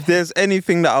sustenance. If there's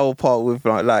anything that I will part with,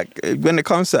 like when it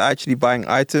comes to actually buying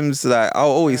items, like I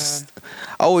always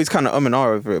kind of and ah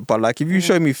over it. But like if you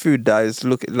show me food that is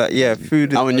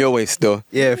food. I'm on your way still.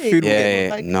 Yeah, food. Yeah,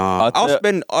 Like- nah.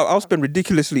 I'll spend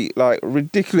ridiculously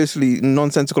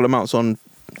nonsensical amounts on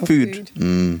food.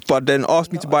 But then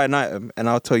ask me to buy an item, and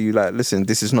I'll tell you like, listen,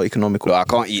 this is not economical. Look, I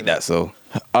can't eat that, so.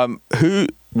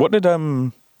 What did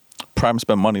Prime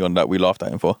spend money on that we laughed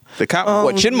at him for? The cat.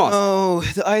 What, chin mask? Oh,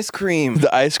 the ice cream.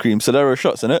 The ice cream. So there were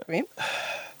shots in it. Cream?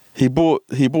 He bought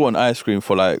an ice cream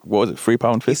for like, what was it,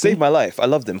 £3.50? He saved my life. I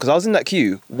loved him because I was in that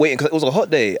queue waiting because it was a hot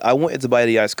day. I wanted to buy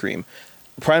the ice cream.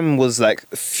 Prime was like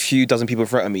a few dozen people in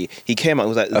front of me. He came out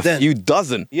and was like, A Zen. few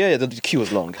dozen. Yeah, the queue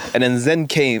was long. And then Zen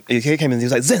came. He came and he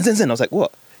was like, Zen, Zen, Zen. I was like,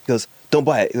 what? He goes, don't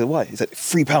buy it. He goes, why? He's like,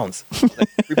 £3. I was like,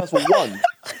 £3 for one.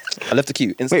 I left the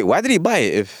queue. Wait, why did he buy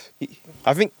it if...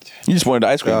 I think You just wanted the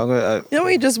ice cream. Yeah, You know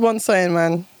what you just want saying,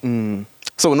 man?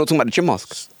 So we're not talking about the chin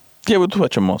mask? Yeah, we'll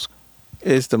touch a mask.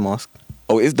 it's the mask.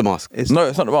 Oh, it is the mask. No, No,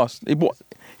 it's not the mask.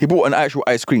 He bought an actual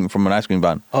ice cream from an ice cream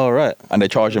van, oh right. and they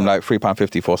charged him like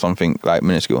 £3.50 for something like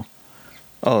minuscule.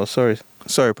 Oh, sorry,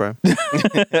 Prime.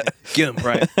 Get him,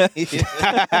 right.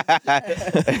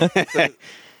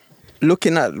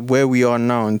 Looking at where we are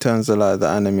now in terms of like the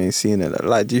anime scene,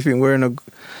 like, do you think we're in a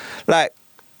like?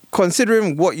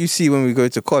 Considering what you see when we go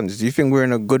to cons, do you think we're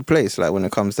in a good place, like when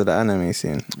it comes to the anime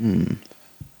scene?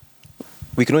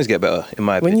 We can always get better, in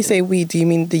my opinion. When you say we, do you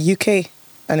mean the UK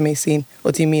anime scene?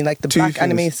 Or do you mean like the Two black things.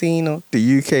 anime scene? Or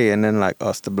The UK and then like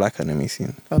us, the black anime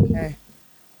scene. okay.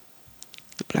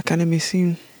 The black anime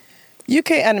scene.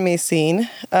 UK anime scene.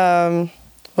 Well,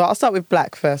 I'll start with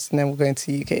black first and then we'll go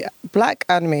into UK. Black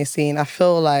anime scene, I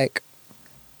feel like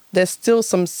there's still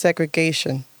some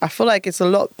segregation. I feel like it's a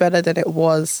lot better than it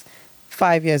was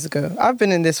 5 years ago. I've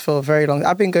been in this for very long.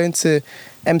 I've been going to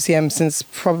MCM since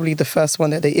probably the first one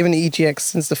that even the EGX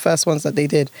since the first ones that they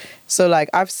did. So like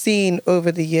I've seen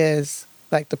over the years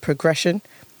like the progression.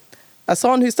 As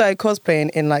someone who started cosplaying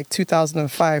in like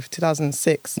 2005,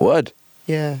 2006. Word.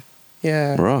 Yeah.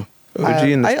 Bro. OG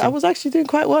in the I scene. was actually doing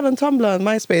quite well on Tumblr and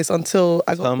MySpace until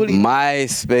I got bullied.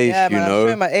 MySpace, Yeah, you man, I'm know.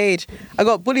 showing my age. I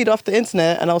got bullied off the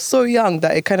internet, and I was so young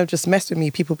that it kind of just messed with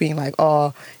me. People being like,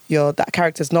 "Oh, that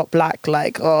character's not black,"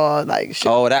 like, "Oh, like shit."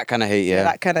 Oh, that kind of hate, yeah.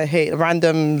 That kind of hate,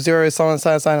 random zero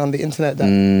sign on the internet that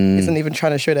isn't even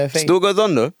trying to show their face. Still goes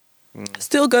on though,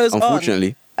 Still goes on.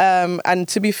 unfortunately. And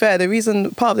to be fair,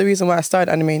 part of the reason why I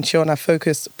started Anime and Chill and I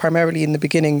focused primarily in the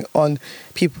beginning on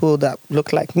people that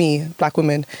look like me, black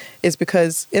women, is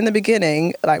because in the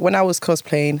beginning, like when I was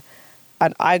cosplaying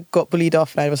and I got bullied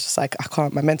off and I was just like,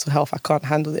 my mental health, I can't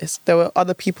handle this. There were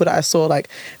other people that I saw, like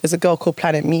there's a girl called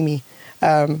Planet Mimi,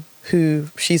 who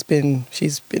she's been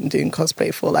doing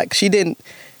cosplay for, like she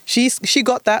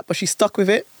got that, but she stuck with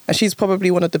it. And she's probably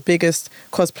one of the biggest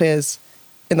cosplayers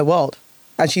in the world.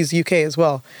 And she's UK as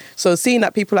well. So seeing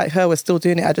that people like her were still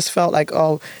doing it, I just felt like,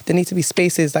 there need to be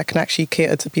spaces that can actually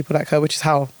cater to people like her, which is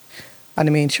how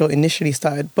Anime and Chill initially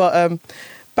started. But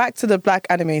back to the black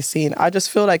anime scene, I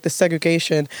just feel like the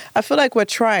segregation, I feel like we're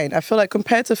trying. I feel like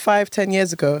compared to 5-10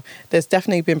 years ago, there's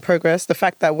definitely been progress. The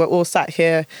fact that we're all sat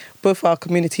here, both our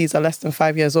communities are less than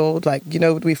 5 years old. Like, you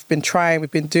know, we've been trying, we've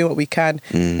been doing what we can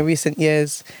in recent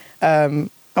years.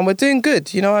 And we're doing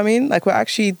good, you know what I mean? Like, we're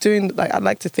actually doing, like, I'd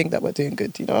like to think that we're doing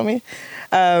good, you know what I mean?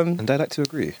 And I'd like to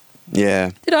agree. Yeah.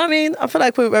 You know what I mean? I feel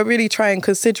like we're really trying,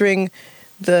 considering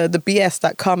the BS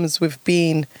that comes with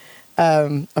being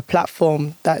a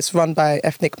platform that's run by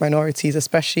ethnic minorities,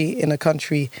 especially in a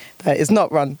country that is not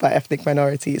run by ethnic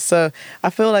minorities. So I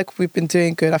feel like we've been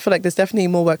doing good. I feel like there's definitely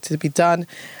more work to be done.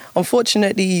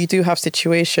 Unfortunately, you do have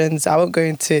situations. I won't go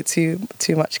into it too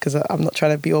much because I'm not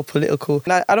trying to be all political.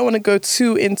 And I don't want to go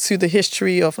too into the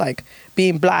history of like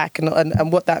being black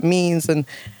and what that means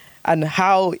and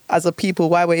how, as a people,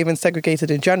 why we're even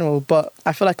segregated in general. But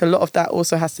I feel like a lot of that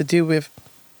also has to do with,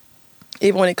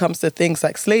 even when it comes to things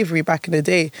like slavery back in the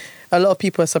day, a lot of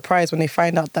people are surprised when they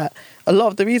find out that a lot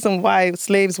of the reason why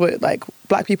slaves were, like,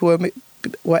 black people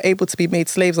were able to be made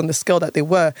slaves on the scale that they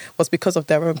were was because of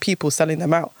their own people selling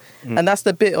them out. And that's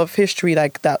the bit of history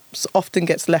like that often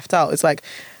gets left out. It's like,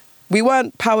 we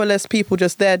weren't powerless people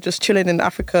just there, just chilling in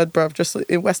Africa, bruv, just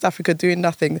in West Africa doing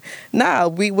nothing. Now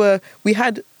they were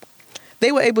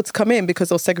able to come in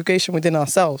because of segregation within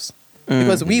ourselves.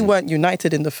 because we weren't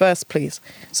united in the first place.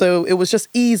 So it was just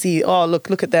easy. Oh,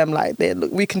 look at them. Like,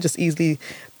 we can just easily,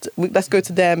 let's go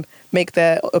to them, make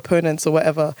their opponents or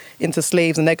whatever into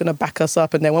slaves, and they're going to back us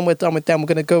up. And then when we're done with them, we're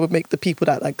going to go and make the people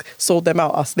that like sold them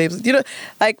out our slaves. You know,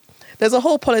 like there's a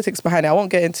whole politics behind it. I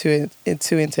won't get into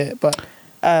it, but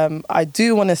I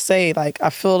do want to say, like, I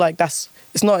feel like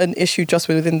it's not an issue just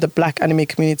within the black anime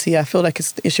community. I feel like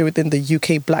it's an issue within the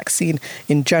UK black scene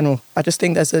in general. I just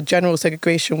think there's a general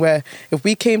segregation where if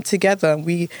we came together and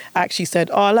we actually said,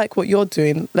 oh, I like what you're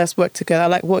doing, let's work together. I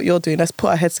like what you're doing, let's put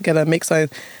our heads together and make something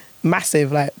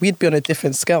massive, like we'd be on a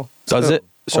different scale. Does it?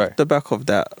 Sorry. Off the back of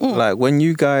that, like when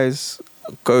you guys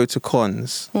go to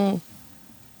cons,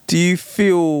 do you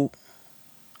feel...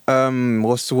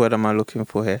 what's the word am I looking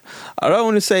for here? I don't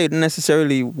want to say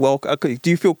necessarily do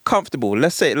you feel comfortable?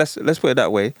 Let's put it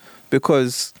that way,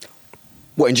 because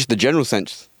What, in just the general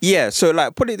sense? yeah. So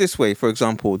like, put it this way. For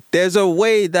example, there's a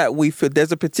way that we feel.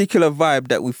 There's a particular vibe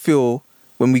that we feel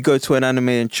when we go to an anime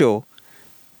and chill,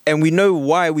 and we know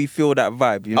why we feel that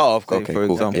vibe. You know, Oh, okay, for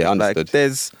cool. example, Yeah, understood. like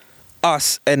there's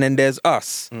us, and then there's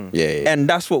us. Yeah. And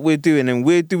that's what we're doing, and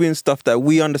we're doing stuff that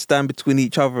we understand between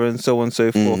each other and so on and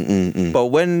so forth. But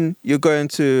when you're going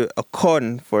to a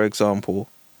con, for example,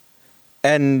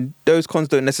 and those cons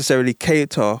don't necessarily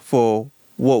cater for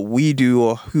what we do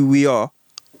or who we are,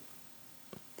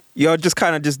 you're just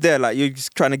kind of just there, like you're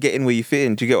just trying to get in where you fit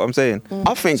in. Do you get what I'm saying?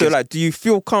 I think So it's- like, do you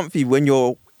feel comfy when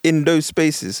you're in those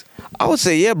spaces? I would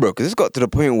say yeah, bro, because it's got to the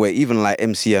point where even like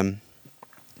MCM,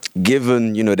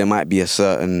 given, you know, there might be a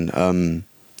certain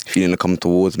feeling to come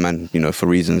towards man, you know, for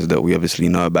reasons that we obviously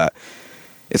know about,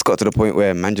 it's got to the point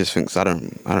where man just thinks, I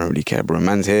don't really care, bro.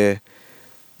 Man's here,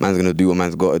 man's gonna do what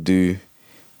man's gotta do.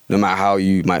 No matter how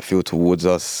you might feel towards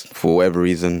us, for whatever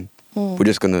reason, we're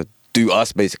just gonna do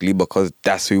us basically, because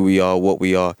that's who we are, what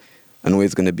we are, and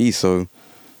always gonna be. So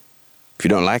if you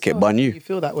don't like it, bun You you.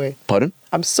 feel that way. Pardon?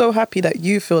 I'm so happy that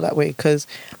you feel that way, because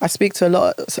I speak to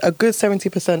a good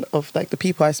 70% of like the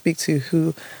people I speak to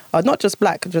who are not just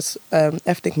black, just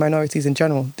ethnic minorities in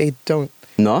general. They don't.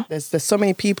 No? There's so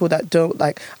many people that don't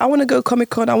like. I want to go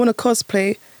Comic-Con. I want to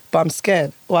cosplay, but I'm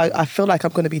scared, or I feel like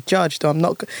I'm going to be judged, or I'm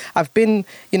not. I've been,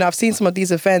 I've seen some of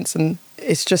these events, and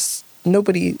it's just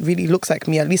nobody really looks like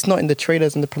me. At least not in the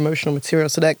trailers and the promotional material.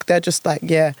 So they're just like,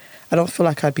 yeah, I don't feel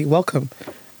like I'd be welcome.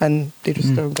 And they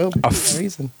just don't go for no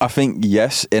reason. I think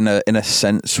yes, in a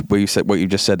sense, where you said what you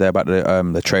just said there about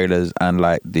the trailers and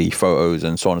like the photos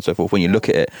and so on and so forth. When you look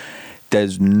at it,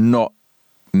 there's not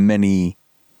many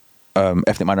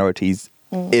ethnic minorities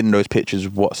in those pictures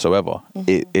whatsoever.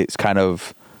 It's kind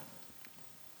of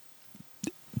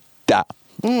that.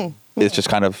 It's just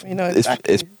kind of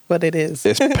Exactly it's what it is.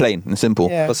 it's plain and simple.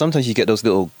 Yeah. But sometimes you get those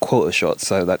little quota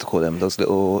shots, I like to call them, they'll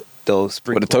sprinkle,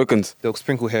 With the tokens. they'll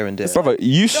sprinkle here and there. Brother,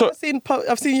 you saw.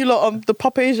 I've seen you lot on the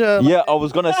Pop Asia. Yeah, I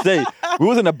was gonna say we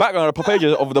was in the background of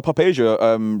the Pop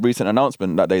Asia recent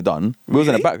announcement that they done. We was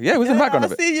in the back. Yeah, we was in the background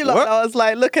of I it. seen you lot. What? I was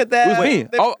like, look at that. It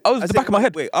was me. I was at the back of my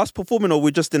head. Wait, us performing, or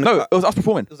we're just in the No, cut? it was us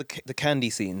performing. It was the candy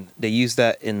scene. They used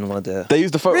that in one of the... They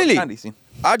used the photo. Really? Of the candy scene.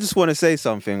 I just want to say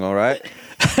something, all right?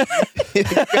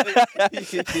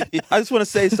 I just want to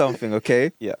say something,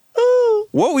 okay? Yeah.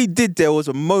 What we did there was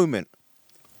a moment.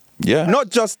 Yeah. Not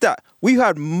just that. We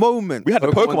had moments. We had the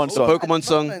Pokemon song. Pokemon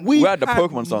song. We had the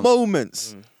Pokemon song.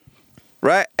 Moments.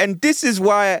 Right? And this is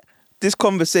why this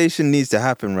conversation needs to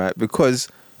happen, right? Because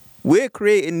we're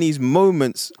creating these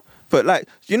moments. But like,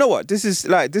 you know what? This is,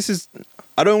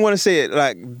 I don't want to say it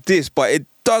like this, but it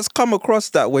does come across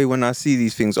that way when I see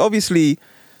these things. Obviously,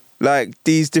 like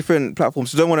these different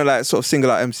platforms, I don't want to like sort of single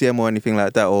out MCM or anything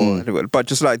like that, or but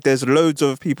just like there's loads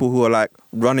of people who are like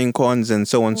running cons and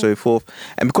so on and so forth,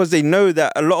 and because they know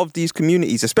that a lot of these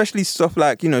communities, especially stuff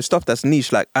like stuff that's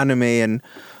niche like anime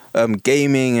and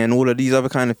gaming and all of these other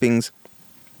kind of things,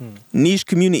 niche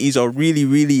communities are really,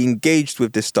 really engaged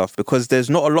with this stuff because there's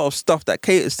not a lot of stuff that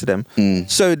caters to them.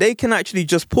 So they can actually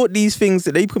just put these things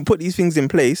in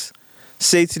place,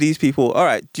 say to these people, all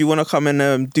right, do you want to come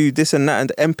and do this and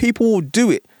that? And people will do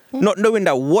it, not knowing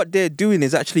that what they're doing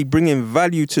is actually bringing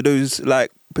value to those like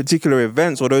particular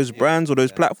events or those brands or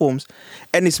those platforms.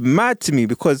 And it's mad to me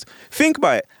because think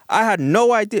about it. I had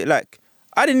no idea. Like,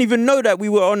 I didn't even know that we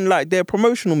were on like their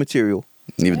promotional material.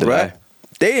 Neither did Right? I.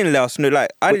 They didn't let us know. Like,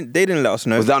 they didn't let us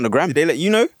know. Was that on the gram? Did they let you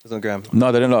know? It was on Gram.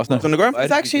 No, they didn't let us know. It's on the gram? I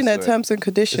It's actually in their just saw it. terms and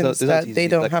conditions It's not that easy, they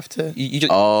don't like, have to. You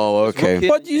just, Oh, okay.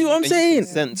 But you know what I'm saying?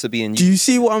 Consent to being Do you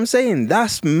see what I'm saying?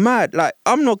 That's mad. Like,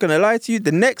 I'm not going to lie to you.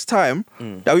 The next time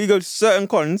that we go to certain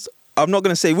cons, I'm not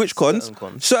going to say which cons.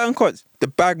 Certain cons, the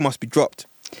bag must be dropped.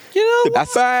 You know, The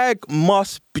bag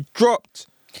must be dropped.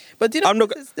 But do you know, I'm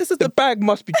not. this is the bag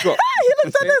must be dropped. he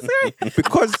looked at this way.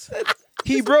 Because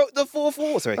He broke the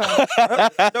 4-4. Sorry. no,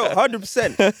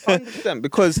 100%,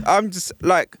 because I'm just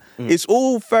like, it's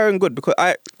all fair and good. Because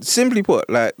I simply put,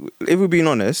 like, if we're being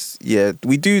honest, yeah,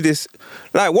 we do this,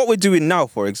 like what we're doing now,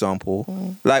 for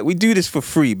example, like we do this for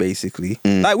free, basically.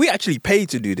 Like we actually pay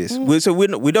to do this,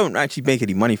 we don't actually make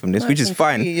any money from this, which is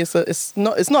fine. It's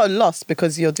not a loss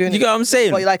because you're doing. You get what I'm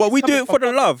saying? But, like, but we it's do it for the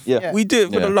coming love. Yeah. We do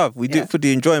it for the love. We do Yeah. it for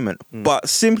the enjoyment. But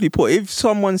simply put, if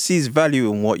someone sees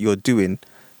value in what you're doing,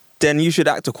 then you should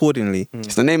act accordingly.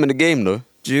 It's the name of the game, though.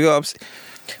 Do you get what I'm saying?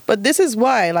 But this is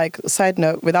why, like, side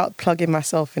note, without plugging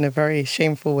myself in a very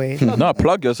shameful way. No,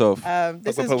 plug yourself.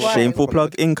 This is why Shameful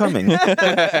plug incoming.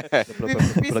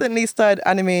 we've recently started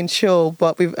Anime and Chill,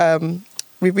 but we've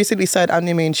recently started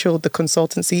Anime and Chill, the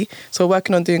consultancy. So we're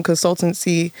working on doing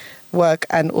consultancy work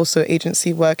and also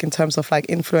agency work in terms of like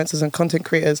influencers and content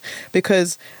creators,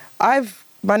 because I've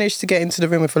managed to get into the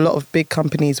room with a lot of big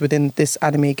companies within this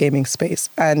anime gaming space,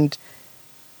 and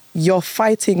you're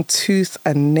fighting tooth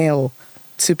and nail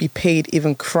to be paid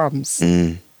even crumbs.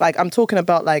 Like I'm talking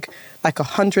about like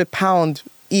 £100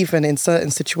 even in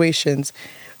certain situations.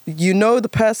 You know,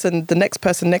 the next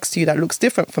person next to you that looks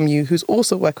different from you, who's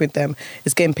also working with them,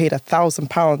 is getting paid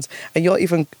 £1,000, and you're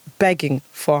even begging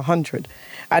for 100.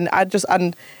 And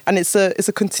it's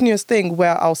a continuous thing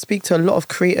where I'll speak to a lot of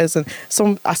creators, and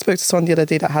I spoke to someone the other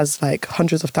day that has like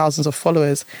hundreds of thousands of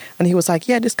followers, and he was like,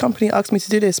 yeah, this company asked me to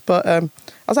do this, but I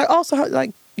was like, oh, so how,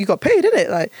 like you got paid, didn't it?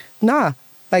 Like, nah,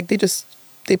 like they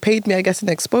paid me, I guess, in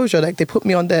exposure. Like they put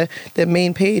me on their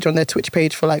main page, on their Twitch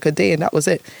page for like a day, and that was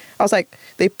it. I was like,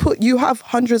 you have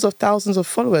hundreds of thousands of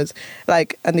followers,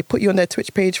 like, and they put you on their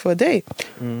Twitch page for a day.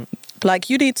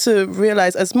 Like you need to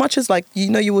realize, as much as like,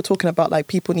 you know, you were talking about like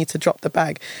people need to drop the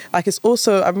bag. Like it's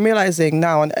also, I'm realizing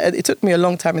now, and it took me a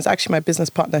long time. It's actually my business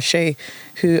partner Shay,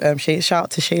 who shout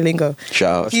out to Shay Lingo.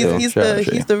 Shout out. He's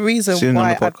the reason Soon on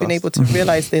why the I've been podcast. able to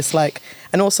realize this. Like,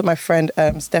 and also my friend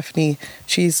Stephanie,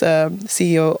 she's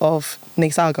CEO of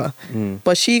Naysaga,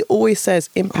 but she always says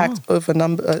impact over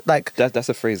number. Like That's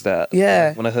a phrase that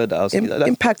when I heard that I was like,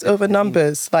 impact over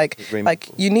numbers. Like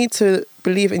you need to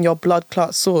believe in your blood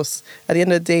clot source. At the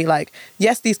end of the day, like,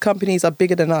 yes, these companies are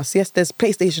bigger than us. Yes, there's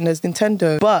PlayStation, there's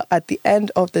Nintendo. But at the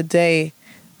end of the day,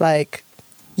 like,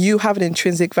 you have an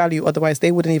intrinsic value. Otherwise,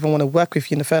 they wouldn't even want to work with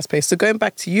you in the first place. So going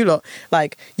back to you lot,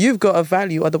 like, you've got a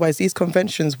value. Otherwise, these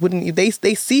conventions wouldn't, they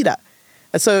see that.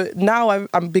 And so now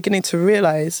I'm beginning to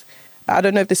realize, I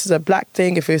don't know if this is a black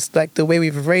thing, if it's like the way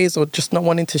we've raised, or just not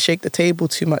wanting to shake the table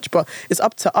too much, but it's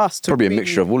up to us to Probably a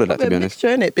mixture of all of that, to be honest. Mixture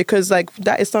in it, because like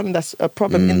that is something that's a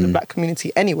problem in the black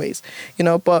community anyways, you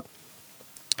know. But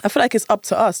I feel like it's up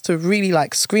to us to really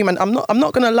like scream. And I'm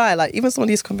not gonna lie, like even some of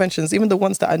these conventions, even the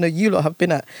ones that I know you lot have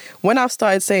been at, when I've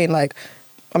started saying like,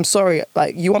 I'm sorry,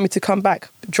 like you want me to come back,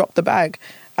 drop the bag,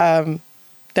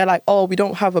 they're like, oh, we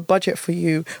don't have a budget for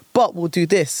you, but we'll do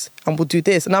this and we'll do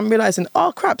this. And I'm realizing,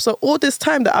 oh crap, so all this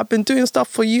time that I've been doing stuff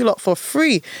for you lot for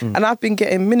free, and I've been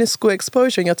getting minuscule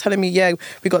exposure, and you're telling me, yeah,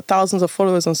 we got thousands of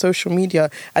followers on social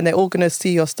media, and they're all gonna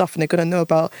see your stuff and they're gonna know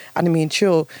about Anime and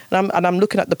Chill. And I'm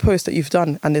looking at the post that you've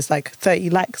done, and there's like 30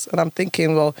 likes, and I'm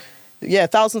thinking, well, yeah,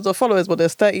 thousands of followers, but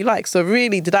there's 30 likes. So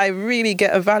really, did I really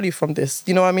get a value from this?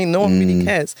 You know what I mean? No one really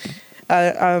cares.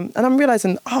 And I'm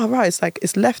realizing, right, it's like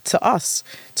it's left to us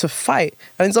to fight.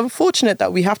 And it's unfortunate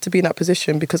that we have to be in that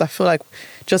position, because I feel like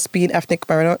just being ethnic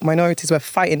minorities, we're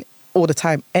fighting all the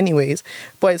time anyways.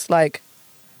 But it's like,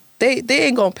 they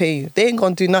ain't gonna pay you. They ain't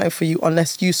gonna do nothing for you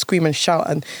unless you scream and shout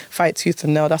and fight tooth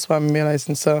and nail. That's what I'm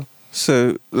realizing. So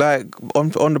like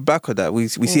on the back of that, we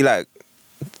see like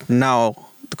now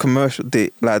the commercial,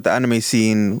 the anime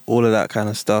scene, all of that kind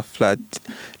of stuff, like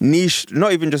niche,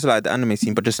 not even just like the anime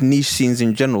scene, but just niche scenes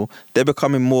in general, they're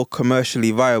becoming more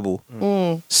commercially viable.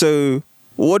 So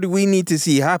what do we need to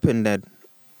see happen then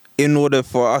in order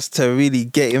for us to really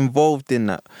get involved in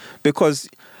that? Because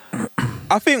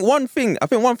I think one thing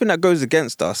that goes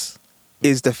against us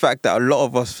is the fact that a lot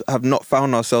of us have not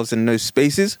found ourselves in those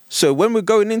spaces. So when we're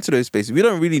going into those spaces, we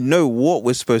don't really know what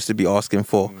we're supposed to be asking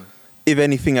for, if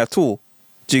anything at all.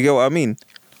 Do you get what I mean?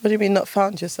 what do you mean not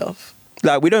found yourself?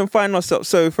 Like, we don't find ourselves...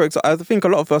 So, for example, I think a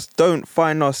lot of us don't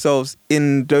find ourselves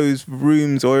in those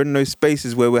rooms or in those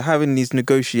spaces where we're having these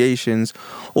negotiations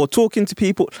or talking to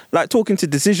people, like talking to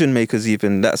decision makers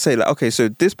even, that say, like, okay, so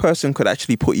this person could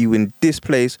actually put you in this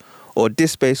place or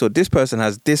this space, or this person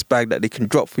has this bag that they can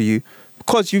drop for you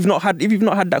because if you've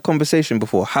not had that conversation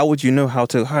before, how would you know how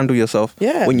to handle yourself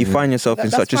when you find yourself in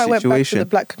such a That's why I went back to situation? the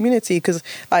black community, because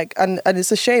like, and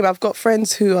it's a shame. I've got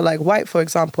friends who are like white, for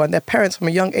example, and their parents from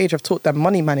a young age have taught them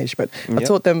money management. Have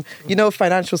taught them,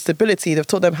 financial stability. They've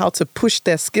taught them how to push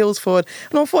their skills forward.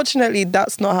 And unfortunately,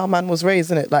 that's not how man was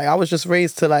raised, in it. Like, I was just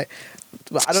raised to like,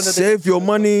 I don't know. Save your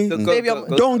money.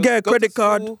 Don't get a credit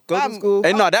card. Go to school.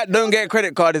 Hey, no, that don't get a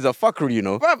credit card is a fuckery, you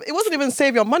know. Bruv, it wasn't even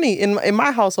save your money in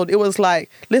my household. It was like,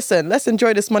 listen, let's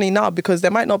enjoy this money now because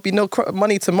there might not be no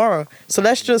money tomorrow. So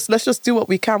let's just do what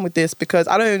we can with this because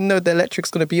I don't even know the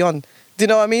electric's gonna be on. Do you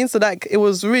know what I mean? So like, it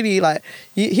was really like,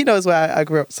 he knows where I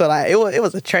grew up. So like, it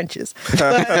was the trenches.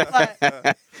 So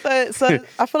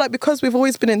I feel like because we've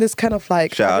always been in this kind of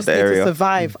like, Shout I out just the need area. to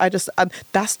survive. And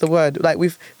that's the word. Like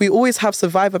we always have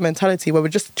survivor mentality where we're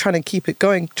just trying to keep it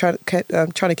going, trying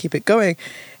to keep it going.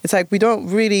 It's like we don't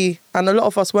really, and a lot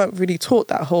of us weren't really taught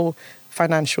that whole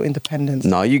financial independence.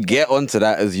 No, you get onto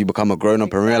that as you become a grown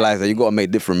up and realize that you got to make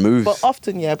different moves. But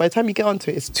often, by the time you get onto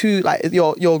it, it's too like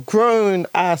you're grown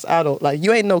ass adult. Like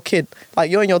you ain't no kid. Like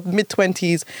you're in your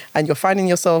mid-20s and you're finding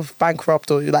yourself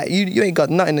bankrupt or like you ain't got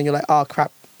nothing and you're like, oh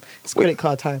crap, it's credit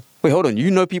card time. Wait, hold on.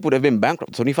 You know people that have been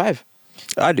bankrupt 25?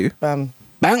 I do.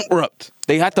 Bankrupt.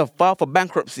 They had to file for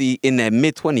bankruptcy in their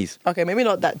mid-20s. Okay, maybe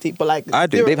not that deep, but like I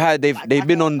do. They've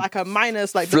been on like a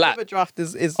minus, like flat. the overdraft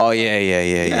is. Oh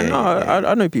yeah. No,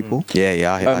 I know people.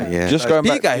 Yeah. Just going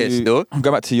Speak back out here still.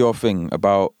 go back to your thing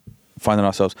about finding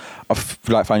ourselves,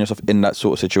 like finding yourself in that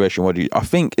sort of situation. I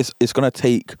think it's gonna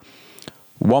take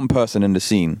one person in the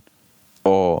scene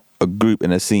or a group in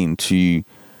the scene to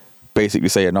basically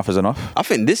say enough is enough. I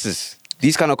think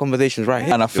these kind of conversations right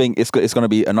here. And I think it's going to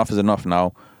be enough is enough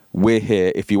now. We're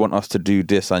here. If you want us to do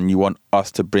this and you want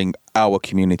us to bring our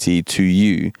community to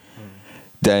you,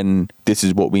 then this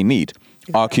is what we need.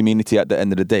 Exactly. Our community at the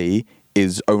end of the day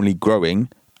is only growing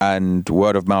and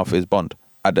word of mouth is bond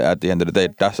at the end of the day.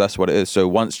 That's what it is. So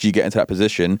once you get into that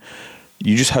position,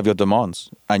 you just have your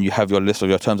demands and you have your list of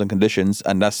your terms and conditions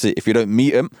and that's it. If you don't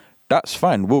meet them, that's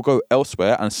fine. We'll go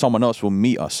elsewhere and someone else will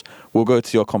meet us. We'll go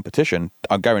to your competition.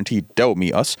 I guarantee they'll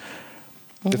meet us.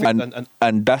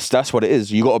 And that's what it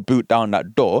is. You got to boot down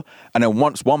that door. And then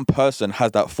once one person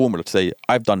has that formula to say,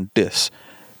 I've done this,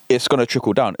 it's going to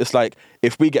trickle down. It's like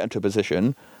if we get into a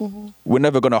position, we're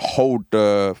never going to hold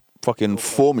the fucking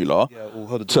formula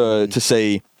to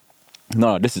say,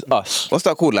 no, this is us. What's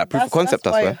that called? Like proof of concept,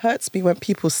 That's why it hurts me when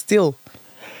people steal.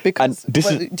 Because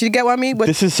do you get what I mean?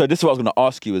 This is what I was going to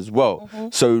ask you as well.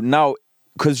 So now,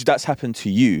 because that's happened to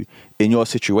you in your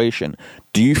situation,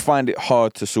 do you find it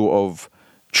hard to sort of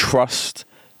trust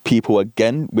people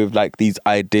again with like these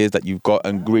ideas that you've got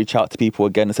and reach out to people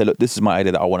again and say, look, this is my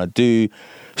idea that I want to do,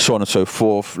 so on and so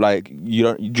forth? Like,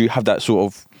 do you have that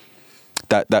sort of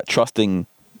that trusting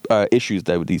issues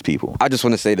there with these people? I just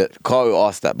want to say that Carl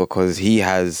asked that because he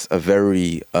has a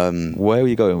very where are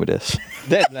you going with this?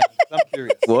 I'm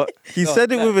curious. What? He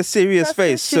said it with a serious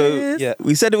face. So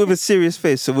we said it with a serious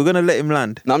face. So we're gonna let him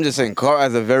land. No, I'm just saying Carl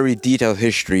has a very detailed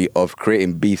history of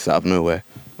creating beefs out of nowhere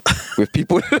with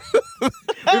people with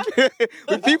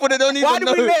people that don't even know. Why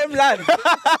did we let him land?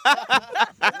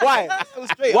 Why?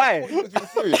 Why?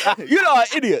 You know,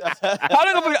 idiots. How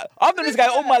long I've known this guy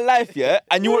all my life, yeah?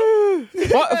 And you were...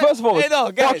 First of all, Hey,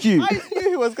 no, guys, fuck you. I knew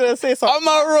he was gonna say something. Am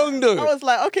I wrong though? I was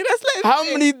like, okay, let's let him How say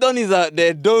it. many Donnies out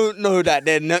there don't know that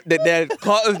they're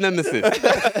Carter's nemesis? Am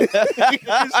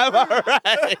I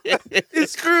right?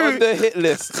 It's true. On the hit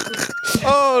list.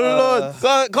 Oh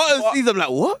Lord. Carter sees them like,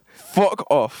 what? Fuck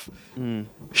off.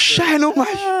 Shine on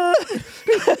my...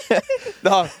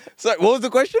 No, sorry, what was the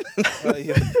question?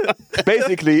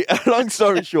 Basically, long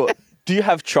story short, do you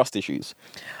have trust issues?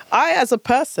 I, as a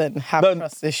person, have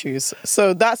trust issues,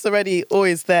 so that's already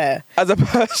always there. As a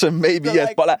person, maybe, So,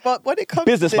 yes, but when it comes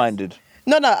to business this- minded.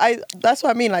 No, that's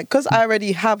what I mean. Like, because I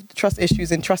already have trust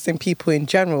issues in trusting people in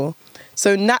general,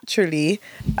 so naturally,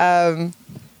 I'm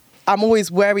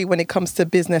always wary when it comes to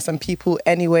business and people,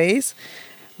 anyways.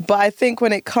 But I think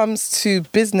when it comes to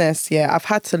business, I've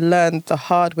had to learn the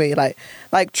hard way. Like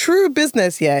true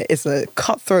business, is a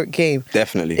cutthroat game.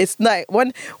 Definitely. It's like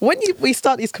when we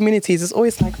start these communities, it's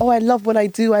always like, oh, I love what I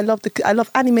do. I love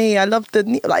anime. I love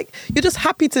like, you're just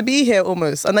happy to be here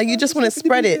almost, and like you just want to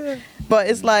spread it. But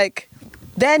it's like,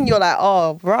 then you're like,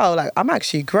 oh, bro, like I'm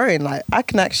actually growing. Like I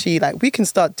can actually, like we can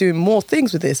start doing more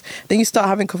things with this. Then you start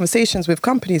having conversations with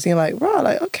companies, and you're like, bro,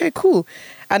 like okay, cool.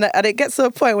 And it gets to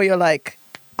a point where you're like,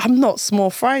 I'm not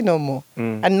small fry no more.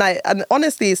 And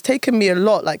honestly, it's taken me a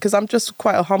lot, like, because I'm just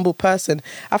quite a humble person.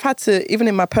 I've had to, even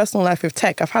in my personal life with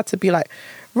tech, I've had to be like,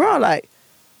 raw, like,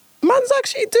 man's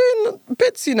actually doing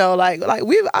bits, you know,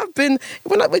 I've been,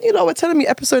 when you know, were telling me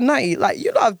episode 90, like,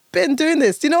 you know, I've been doing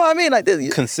this, do you know what I mean? Like,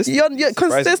 Consistent. You're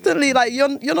consistently, like,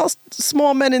 you're not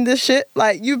small men in this shit,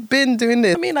 like, you've been doing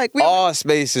this. I mean, like,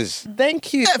 Spaces.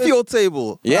 thank you. F your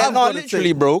table. Yeah, I've no, got a literally,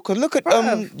 table. bro. Cause look at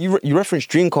you referenced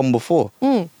DreamCon before.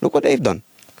 Look what they've done.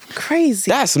 Crazy.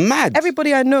 That's mad.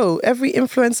 Everybody I know, every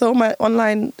influencer, all my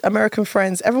online American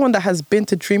friends, everyone that has been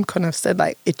to DreamCon have said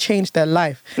like it changed their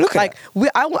life. Look at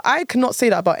I cannot say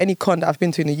that about any con that I've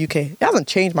been to in the UK. It hasn't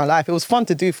changed my life. It was fun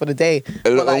to do for the day.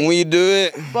 Look, when we do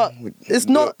it, but it's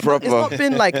not proper. It's not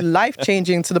been like life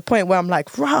changing to the point where I'm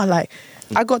like, rah, like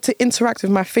I got to interact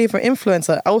with my favorite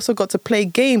influencer. I also got to play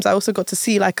games. I also got to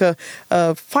see like a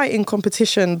fighting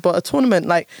competition, but a tournament.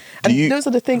 Like, and those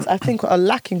are the things I think are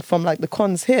lacking from like the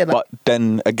cons here. Like, But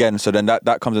then again, so then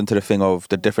that comes into the thing of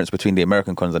the difference between the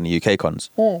American cons and the UK cons,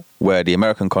 where the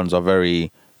American cons are very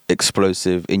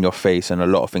explosive, in your face, and a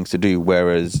lot of things to do.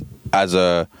 Whereas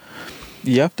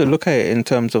You have to look at it in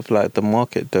terms of like the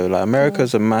market though. Like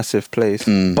America's a massive place,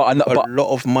 but I know, a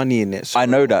lot of money in it. So I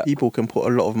know that people can put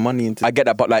a lot of money into. I get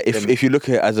that, but like if you look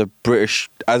at it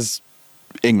as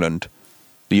England,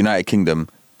 the United Kingdom,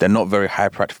 they're not very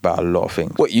hyperactive about a lot of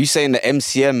things. what you saying that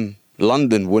MCM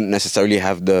London wouldn't necessarily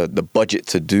have the budget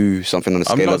to do something on the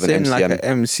I'm scale not of an saying MCM? like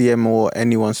an MCM or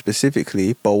anyone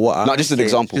specifically, but what I'm Not just an saying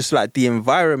is example. just like the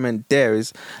environment there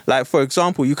is like, for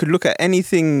example, you could look at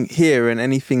anything here and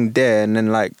anything there, and then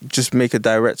like just make a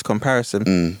direct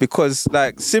comparison. Because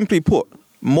like simply put,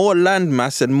 more land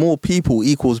mass and more people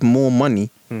equals more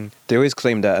money. They always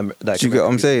claim that Do you get what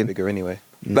I'm saying? bigger anyway.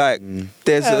 Like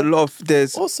there's a lot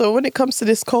of also, when it comes to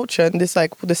this culture and this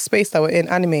like the space that we're in,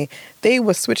 anime, they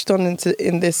were switched on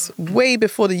in this way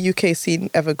before the UK scene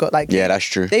ever got like. Yeah, that's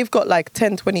true. They've got like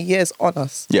 10, 20 years on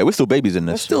us. Yeah, we're still babies in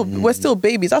this. We're still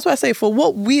babies. That's why I say for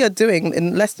what we are doing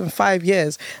in less than 5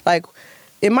 years, like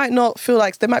it might not feel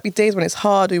like, there might be days when it's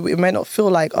hard. It might not feel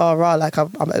like, oh, right, like I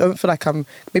don't feel like I'm,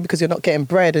 maybe because you're not getting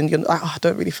bread and you're like, oh, I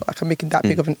don't really feel like I'm making that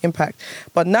big of an impact.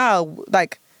 But now,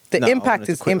 like, the impact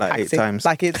is impacting.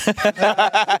 Like it's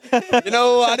You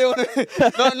know, I don't want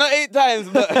to. Not 8 times,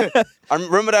 but I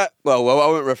remember that. Well, I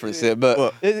won't reference it,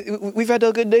 but We've had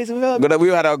our good days and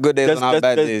we've had our good days and our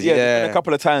bad days. There's Yeah, been a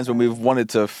couple of times when we've wanted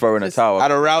to throw in a towel. at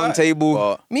a round table.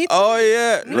 But me too. Oh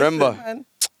yeah, Remember? Man.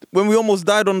 when we almost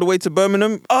died on the way to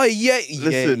Birmingham. Oh yeah,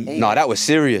 Listen. No, that was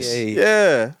serious.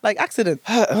 Yeah. Like accident.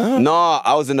 Nah,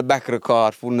 I was in the back of the car,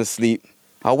 I'd fallen asleep.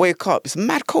 I wake up, it's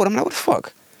mad cold. I'm like, what the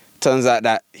fuck? Turns out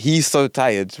that he's so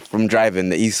tired from driving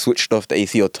that he switched off the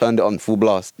AC or turned it on full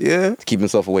blast Yeah. to keep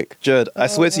himself awake. Judd, I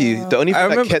swear to you, the only I thing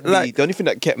remember, the only thing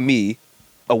that kept me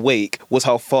awake was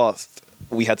how fast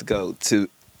we had to go to.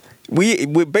 We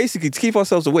basically, to keep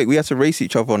ourselves awake, we had to race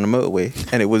each other on the motorway,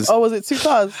 and it was Oh, was it 2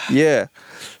 cars? yeah,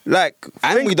 like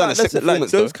And think we done about a sick like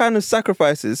performance, those though. kind of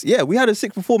sacrifices. Yeah, we had a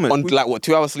sick performance On like what,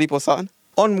 2 hours sleep or something?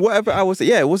 on whatever hours.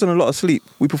 Yeah, it wasn't a lot of sleep.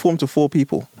 We performed to 4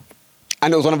 people.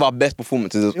 And it was one of our best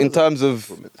performances in terms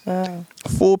of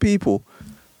 4 people,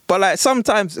 but like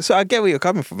sometimes. So I get where you're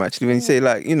coming from actually when you say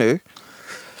like, you know.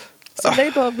 It's a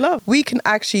labor of love. We can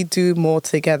actually do more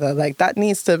together. Like that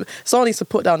needs to, someone needs to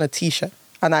put down a t-shirt.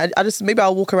 And I just, maybe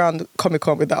I'll walk around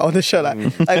Comic-Con with that on the show. Like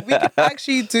we can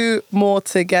actually do more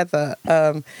together.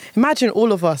 Imagine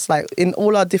all of us, like in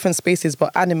all our different spaces,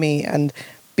 but anime and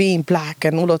being black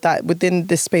and all of that within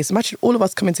this space. Imagine all of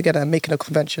us coming together and making a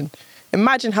convention.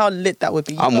 Imagine how lit that would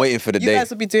be. I'm waiting for the day. You guys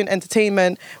would be doing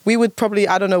entertainment. We would probably,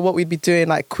 I don't know what we'd be doing,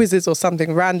 like quizzes or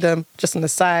something random, just on the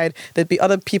side. There'd be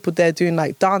other people there doing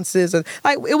like dances and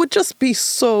like it would just be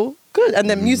so good. And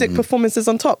then music performances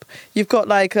on top. You've got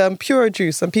like Pure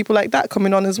Juice and people like that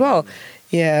coming on as well.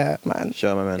 Yeah, man.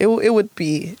 Sure, my man. It would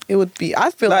be.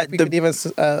 I feel like we could even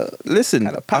Listen,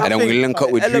 kind of I And then we think link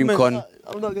up with elements-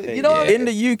 DreamCon. you know, in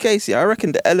the UK, see, I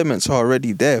reckon the elements are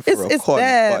already there for It's a con,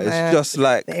 there, but man. it's just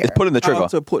like It's It's pulling the how trigger.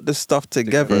 to put the stuff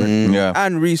together Yeah.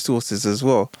 and resources as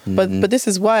well. But this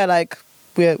is why like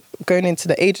we're going into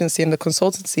the agency and the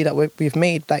consultancy that we've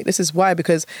made. Like this is why,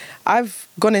 because I've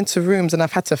gone into rooms and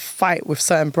I've had to fight with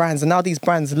certain brands, and now these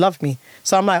brands love me.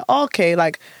 So I'm like, okay,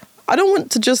 like I don't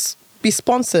want to just be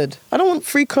sponsored. I don't want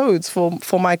free codes for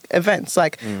my events.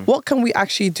 Like, what can we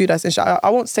actually do that's interesting? I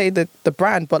won't say the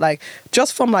brand, but like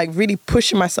just from like really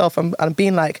pushing myself and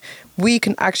being like, we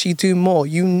can actually do more.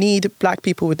 You need black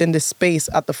people within this space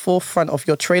at the forefront of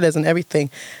your trailers and everything.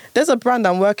 There's a brand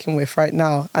I'm working with right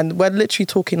now, and we're literally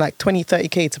talking like 20,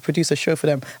 30K to produce a show for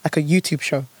them, like a YouTube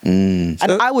show. And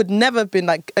I would never have been,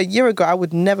 like a year ago, I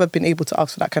would never have been able to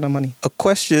ask for that kind of money. A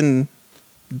question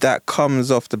that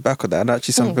comes off the back of that, and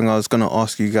actually something I was going to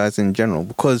ask you guys in general,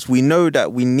 because we know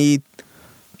that we need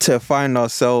to find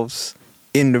ourselves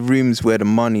in the rooms where the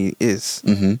money is.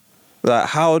 Mm-hmm. Like,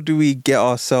 how do we get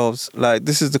ourselves, like,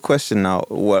 this is the question now,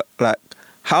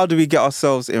 how do we get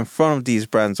ourselves in front of these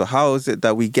brands, or how is it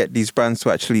that we get these brands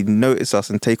to actually notice us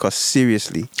and take us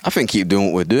seriously? I think keep doing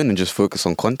what we're doing and just focus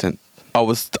on content.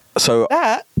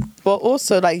 That, but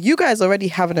also like you guys already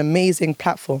have an amazing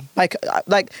platform. Like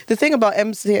the thing about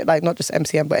MC, like not just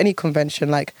MCM, but any convention,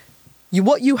 like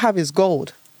what you have is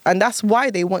gold. And that's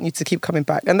why they want you to keep coming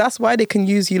back. And that's why they can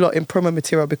use you lot in promo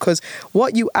material, because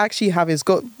what you actually have is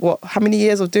got, how many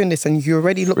years of doing this, and you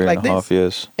already look like this. 3.5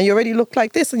 years. And you already look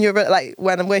like this, and you're like,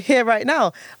 when we're here right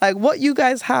now, like what you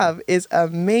guys have is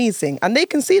amazing. And they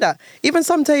can see that. Even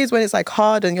some days when it's like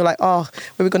hard and you're like, oh,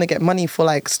 where are we going to get money for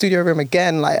like studio room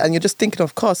again? Like, and you're just thinking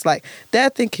of cost, like they're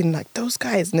thinking like those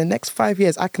guys in the next 5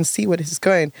 years, I can see where this is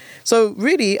going. So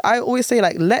really, I always say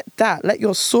like, let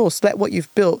your source, let what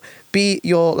you've built be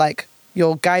your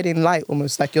guiding light,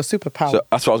 almost like your superpower. So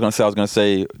that's what I was going to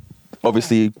say.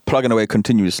 Obviously, plugging away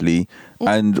continuously,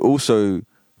 and also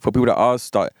for people that are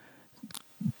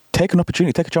take an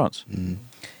opportunity, take a chance.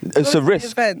 It's a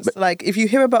risk. Events, like if you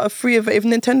hear about a free event, if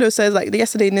Nintendo says, like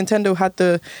yesterday, Nintendo had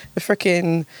the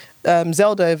freaking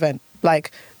Zelda event.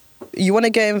 Like, you want to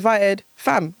get invited,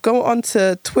 fam? Go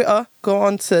onto Twitter, go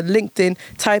onto LinkedIn,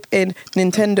 type in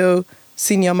Nintendo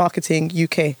Senior Marketing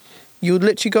UK. You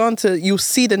literally go on to, you'll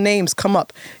see the names come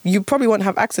up. You probably won't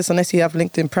have access unless you have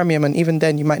LinkedIn Premium, and even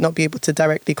then you might not be able to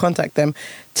directly contact them.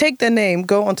 Take their name,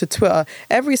 go onto Twitter.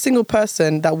 Every single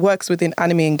person that works within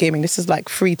anime and gaming, this is like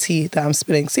free tea that I'm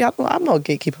spilling. See, I'm not a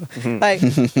gatekeeper. Like,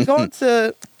 go on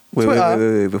to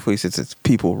Wait, before you say this,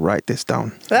 people, write this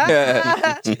down.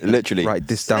 Literally. Write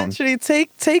this down. Literally,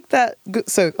 take that.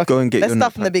 So, okay, go and get let's your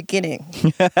start from the beginning. Go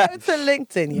to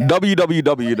LinkedIn, yeah.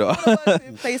 www.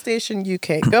 PlayStation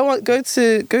UK. Go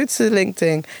to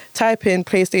LinkedIn. Type in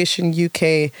PlayStation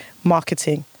UK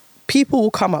marketing. People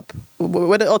will come up.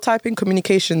 Or type in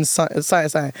communications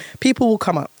science. People will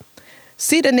come up.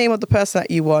 See the name of the person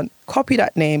that you want. Copy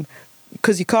that name,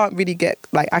 because you can't really get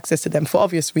like access to them for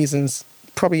obvious reasons.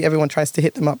 Probably everyone tries to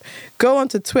hit them up. Go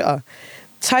onto Twitter.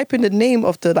 Type in the name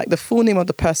of the full name of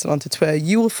the person onto Twitter.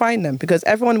 You will find them, because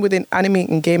everyone within anime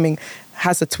and gaming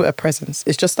has a Twitter presence.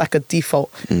 It's just like a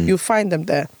default. You'll find them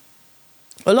there.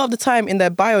 A lot of the time in their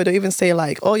bio, they'll even say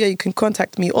like, oh yeah, you can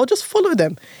contact me, or just follow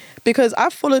them. Because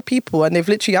I've followed people, and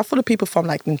I've followed people from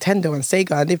like Nintendo and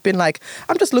Sega, and they've been like,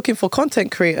 I'm just looking for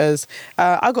content creators.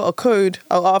 I got a code.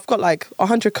 I've got like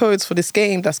 100 codes for this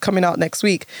game that's coming out next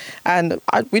week. And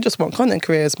we just want content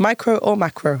creators, micro or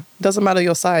macro. Doesn't matter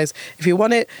your size. If you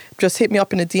want it, just hit me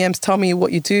up in the DMs. Tell me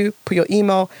what you do. Put your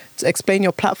email to explain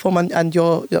your platform and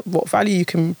your what value you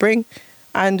can bring.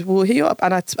 And we'll hit you up.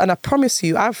 And I promise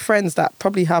you, I have friends that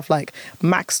probably have like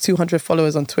max 200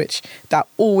 followers on Twitch that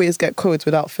always get codes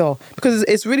without fail. Because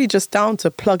it's really just down to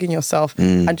plugging yourself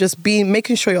and just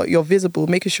making sure you're visible,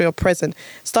 making sure you're present.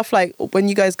 Stuff like when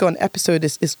you guys go on episode,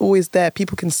 it's always there.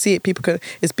 People can see it.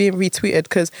 It's being retweeted.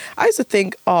 Because I used to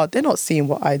think, oh, they're not seeing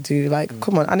what I do. Like,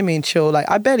 come on, Anime and Chill.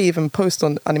 Like, I barely even post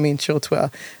on Anime and Chill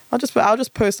Twitter. I'll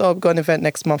just post, oh, I've got an event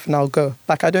next month and I'll go.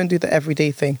 Like, I don't do the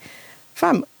everyday thing.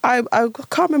 Fam, I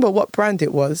can't remember what brand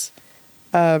it was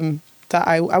that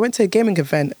I went to a gaming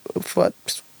event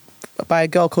by a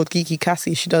girl called Geeky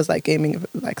Cassie. She does like gaming,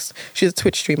 like she's a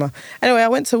Twitch streamer. Anyway, I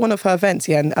went to one of her events,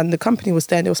 yeah, and the company was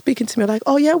there, and they were speaking to me like,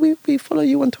 oh yeah, we follow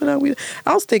you on Twitter.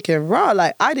 I was thinking, rah,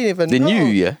 like I didn't even know. They knew,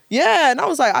 yeah? Yeah, and I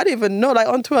was like, I didn't even know. Like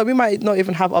on Twitter, we might not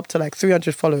even have up to like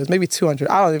 300 followers, maybe 200.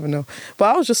 I don't even know.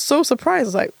 But I was just so surprised. I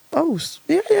was like, oh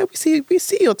yeah, we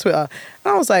see your Twitter.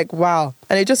 And I was like, wow.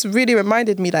 And it just really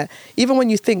reminded me that even when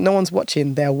you think no one's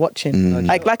watching, they're watching.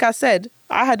 Like I said,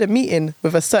 I had a meeting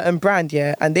with a certain brand,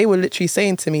 yeah, and they were literally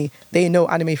saying to me, they know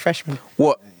Anime Freshman.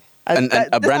 What? And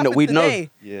a brand that we'd know?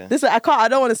 Yeah. I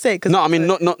don't want to say. No, I mean,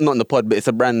 not in the pod, but it's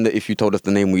a brand that if you told us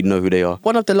the name, we'd know who they are.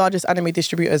 One of the largest anime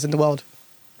distributors in the world.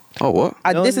 Oh, what?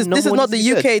 And this is not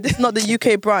the UK. This is not the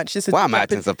UK branch. This is Why am I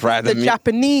acting surprised? The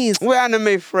Japanese. We're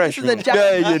Anime Fresh. This is the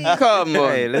Japanese. Come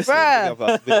on. Hey, listen.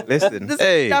 Listen. This is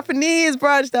the Japanese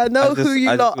branch that know who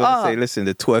you lot are. Say, listen,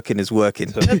 the twerking is working.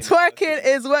 The twerking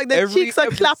is working. The cheeks are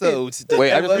clapping.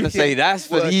 Wait, I just want to say that's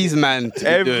for these man to do.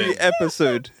 Every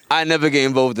episode. I never get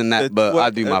involved in that, but I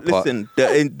do my part. Listen,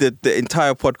 the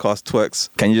entire podcast twerks.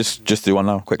 Can you just do one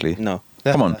now, quickly? No.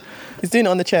 Come on. He's doing it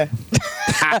on the chair.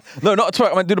 No, not a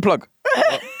twerk. I meant do the plug.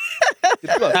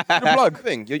 The plug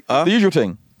thing. The usual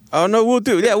thing. Oh no, we'll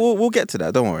do. Yeah, we'll get to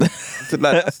that. Don't worry.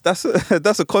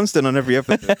 That's a constant on every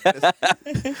episode. No,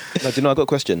 do you know, I got a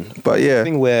question. But yeah, The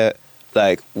thing where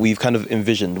like we've kind of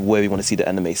envisioned where we want to see the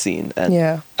anime scene, and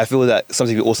Yeah. I feel that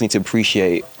sometimes we also need to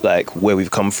appreciate like where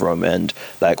we've come from and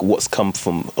like what's come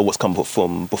from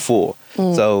before.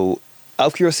 So, out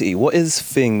of curiosity, what is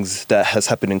things that has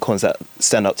happened in cons that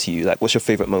stand out to you? Like, what's your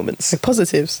favorite moments? Like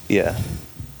positives. Yeah.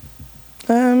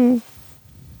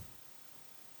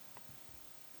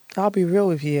 I'll be real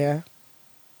with you, yeah.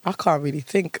 I can't really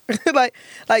think. like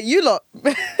you lot.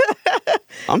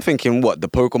 I'm thinking what the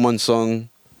Pokemon song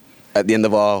at the end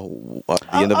of our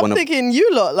I'm thinking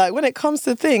you lot. Like when it comes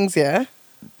to things, yeah.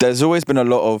 There's always been a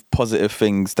lot of positive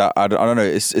things that I don't know.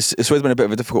 It's always been a bit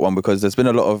of a difficult one because there's been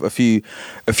a few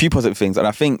positive things, and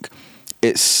I think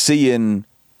it's seeing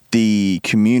the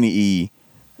community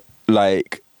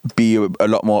like be a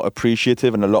lot more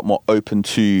appreciative and a lot more open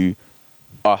to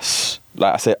us.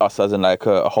 Like I say, us as in like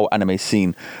a whole anime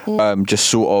scene, just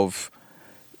sort of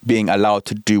being allowed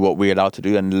to do what we're allowed to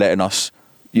do and letting us,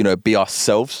 you know, be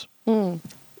ourselves.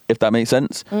 If that makes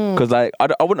sense, because like I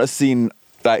wouldn't have seen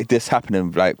like this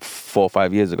happening like 4 or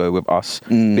 5 years ago with us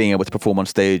being able to perform on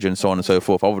stage and so on and so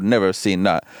forth. I would never have seen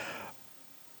that.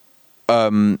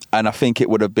 And I think it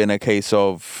would have been a case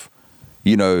of,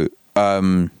 you know,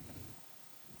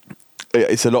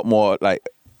 it's a lot more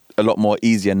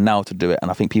easier now to do it.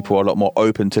 And I think people are a lot more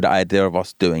open to the idea of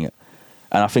us doing it.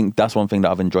 And I think that's one thing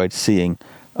that I've enjoyed seeing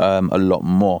a lot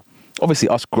more. Obviously,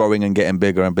 us growing and getting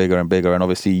bigger and bigger and bigger, and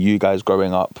obviously you guys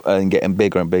growing up and getting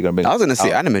bigger and bigger and bigger. I was gonna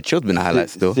say Anime Chill's been a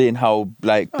highlight still. Seeing how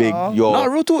like big your No,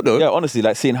 real talk though. yeah, honestly,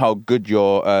 like seeing how good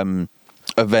your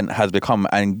event has become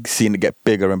and seeing it get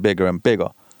bigger and bigger and bigger.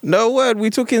 No word, we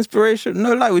took inspiration.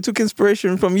 No lie, we took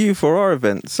inspiration from you for our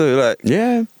event. So like,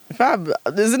 Yeah. Fam,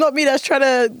 is it not me that's trying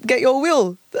to get your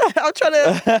wheel? I'm trying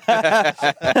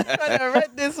to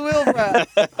rent this wheel, bro.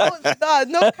 Nah,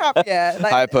 no cap, yeah.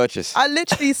 Like, High purchase. I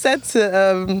literally said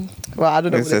to well, I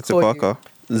don't know I what they said to call Parker.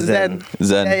 you. Zen.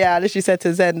 Yeah, I literally said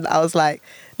to Zen, I was like,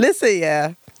 listen,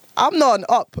 yeah, I'm not an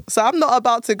op, so I'm not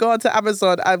about to go onto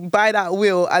Amazon and buy that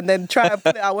wheel and then try and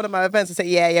put it at one of my events and say,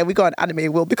 yeah, we got an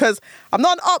anime wheel, because I'm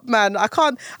not an op, man. I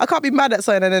can't be mad at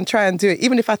something and then try and do it,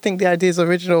 even if I think the idea is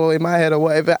original in my head or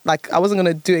whatever. Like, I wasn't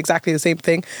gonna do exactly the same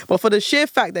thing, but for the sheer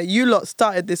fact that you lot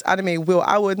started this anime wheel,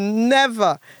 I would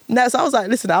never. So I was like,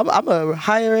 listen, I'm gonna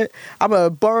hire it, I'm gonna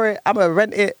borrow it, I'm gonna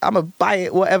rent it, I'm gonna buy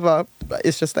it, whatever. But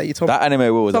it's just that you told me That anime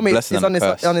wheel was a blessing it's and a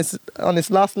curse. on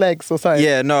his last legs or something.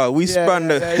 Yeah, no, we spun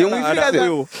the hell out of that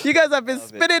wheel. You guys have been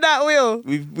spinning that wheel.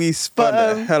 We spun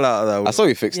the hell out of that wheel. I saw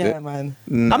you fixed Yeah, it. man.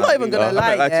 Nah, I'm not even gonna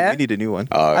lie. Yeah? We need a new one.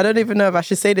 I don't even know if I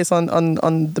should say this on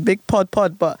the big pod,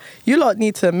 but you lot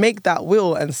need to make that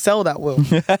wheel and sell that wheel.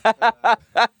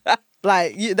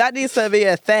 Like, that needs to be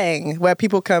a thing where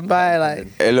people can buy, like,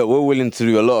 Hey, look, we're willing to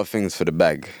do a lot of things for the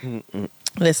bag.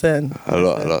 listen. A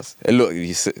lot. Hey, look,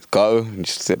 you sit, Carl, you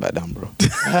just sit back down, bro.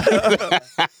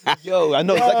 Yo, I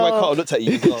know exactly why Carl looked at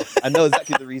you. Yo, I know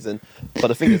exactly the reason. But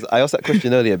the thing is, I asked that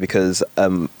question earlier because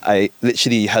I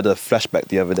literally had a flashback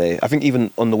the other day. I think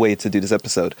even on the way to do this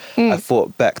episode, I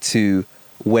thought back to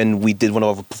when we did one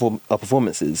of our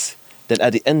performances. Then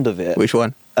at the end of it... Which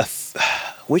one?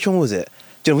 Which one was it?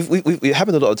 Do you know, it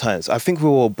happened a lot of times. I think we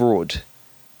were abroad.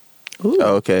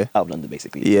 Oh, okay. Out of London,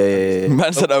 basically. Yeah.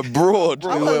 Man said abroad.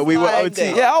 We were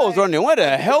OT. Yeah, I was running. Where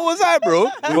the hell was I, bro?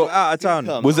 We were out of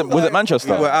town. Was it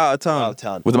Manchester? We were out of Out town. of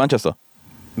town. Was it Manchester?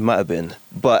 Might have been.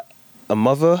 But a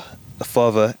mother, a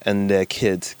father, and their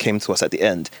kid came to us at the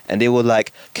end, and they were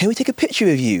like, "Can we take a picture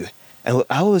of you?" And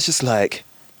I was just like,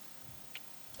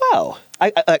 "Wow."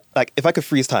 I like if I could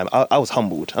freeze time, I was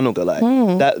humbled. I'm not gonna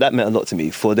lie. That meant a lot to me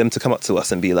for them to come up to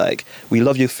us and be like, "We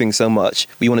love your thing so much.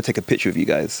 We want to take a picture of you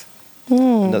guys."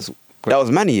 And that's That was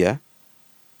Manny, yeah?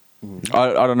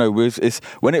 I don't know. It's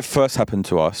when it first happened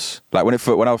to us. Like when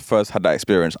I first had that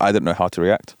experience, I didn't know how to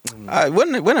react.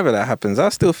 Whenever that happens, I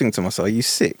still think to myself, "Are you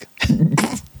sick?"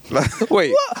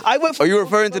 Wait, I went. are you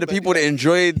referring to the people that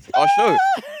enjoyed our show?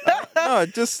 No,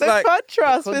 just The like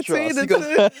contrast between the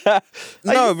two.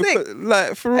 no, you sick? because,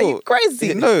 like for Are real. you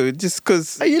crazy? No, just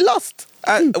because Are you lost?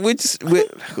 we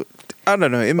I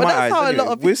don't know. In But my that's eyes, how a anyway, lot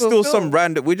of we're people still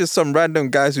feel. we're just some random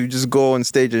guys who just go on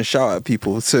stage and shout at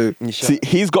people. So See,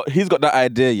 he's got that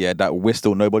idea, yeah, that we're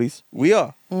still nobodies, we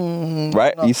are.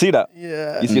 right? You see that?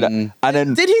 Yeah. You see that? And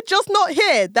then Did he just not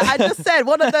hear that I just said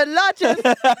one of the largest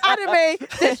anime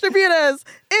distributors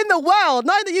in the world,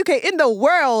 not in the UK, in the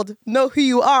world, know who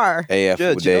you are? AF Do all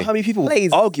you know day. how many people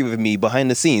Please. argue with me behind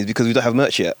the scenes because we don't have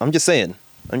merch yet? I'm just saying.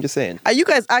 Are you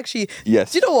guys actually?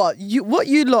 Yes. Do you know what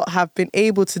you lot have been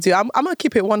able to do? I'm gonna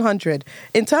keep it 100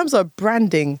 in terms of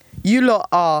branding. You lot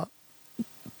are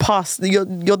past. You're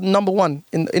number one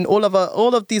in all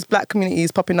of these black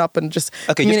communities popping up and just.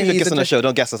 Okay, just communities get us on the and show.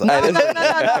 Don't gas us. No.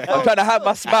 I'm trying to have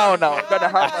my smile now. I'm trying to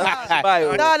have my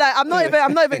smile. No, like I'm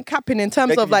not even capping in terms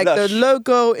Make of me like blush. the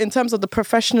logo, in terms of the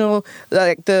professional,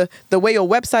 like the way your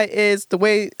website is, the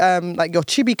way like your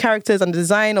chibi characters and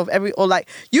design of or like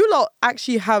you lot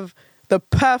actually have the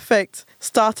perfect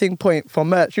starting point for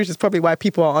merch, which is probably why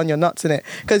people are on your nuts in it,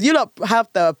 because you lot have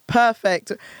the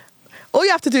perfect. All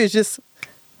you have to do is just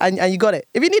and you got it.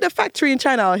 If you need a factory in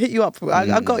China, I'll hit you up.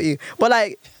 I got you. But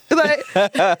like.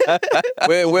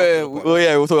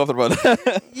 We'll talk after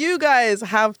about. You guys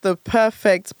have the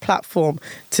perfect platform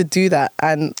to do that,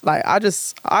 and like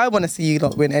I want to see you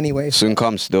lot win anyway. Soon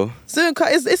comes, though. Soon,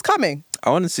 it's coming. I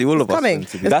want to see all of us. coming. win,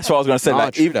 to be That's what I was gonna say. Nah,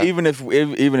 Like, true that. even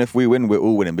if we win, we're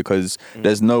all winning, because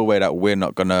there's no way that we're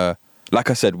not gonna. Like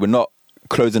I said, we're not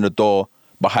closing the door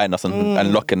behind us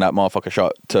and locking that motherfucker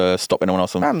shut to stop anyone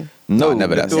else from. Fam. No,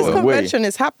 never that. no This way. convention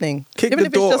is happening. Kick the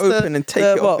door open and take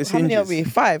it off its How many are hinges.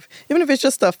 we? 5. Even if it's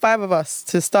just the 5 of us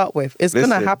to start with, it's gonna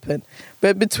Listen. happen.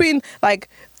 But between like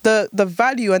the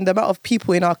value and the amount of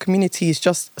people in our communities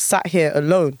just sat here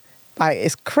alone, like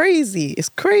it's crazy. It's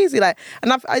crazy. Like,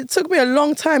 and it took me a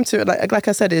long time to like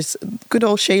I said, it's good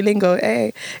old Shay Lingo.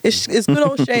 Hey, it's good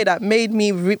old Shay that made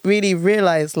me really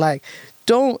realize, like,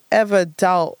 don't ever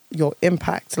doubt your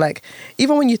impact. Like,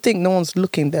 even when you think no one's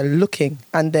looking, they're looking,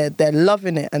 and they're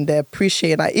loving it, and they're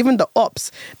appreciating. Like, even the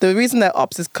ops, the reason they're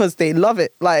ops is because they love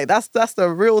it. Like, that's the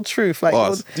real truth. Like,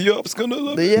 The ops gonna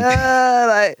love it. yeah,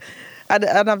 like,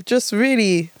 and I've just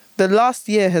really, the last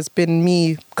year has been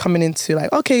me coming into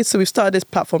like, okay, so we've started this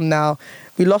platform now.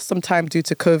 We lost some time due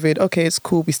to COVID. Okay, it's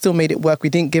cool. We still made it work. We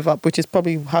didn't give up, which is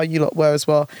probably how you lot were as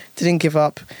well. Didn't give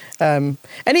up.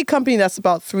 Any company that's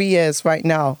about 3 years right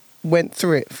now went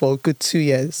through it for a good 2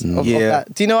 years of Yeah.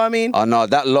 that. Do you know what I mean? Oh no,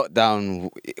 that lockdown,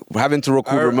 having to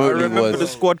record I remotely remember the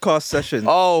was. Squadcast session.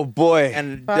 Oh boy.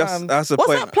 And just that's the What's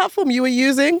point. that platform you were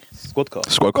using? Squad car.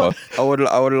 Squad car. I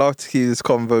would love to keep this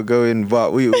convo going,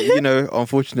 but we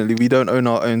unfortunately we don't own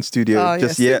our own studio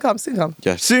just yet. Soon come.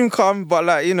 Soon come, but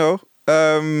like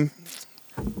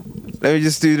let's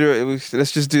just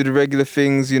do the regular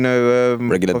things,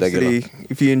 Regular, obviously,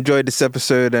 if you enjoyed this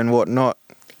episode and whatnot,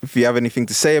 if you have anything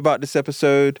to say about this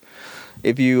episode,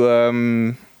 if you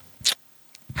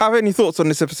have any thoughts on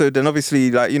this episode, then obviously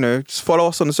just follow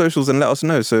us on the socials and let us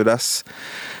know. So that's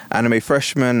Anime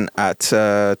Freshman at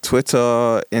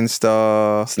Twitter,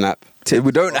 Insta, Snap.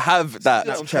 We don't have that.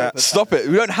 Snapchat. Stop it.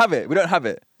 We don't have it. We don't have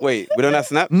it. Wait, we don't have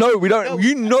Snap? No, we don't.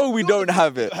 You know we don't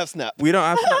have it. Have Snap. We don't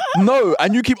have No,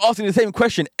 and you keep asking the same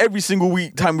question every single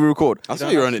week time we record. I saw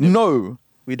you on it. No,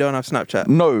 we don't have Snapchat.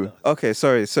 no. Okay,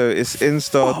 sorry. So it's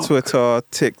Insta, Twitter,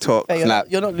 TikTok, Hey, Snap.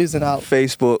 you're not losing out.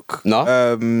 Facebook. No?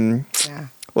 Yeah.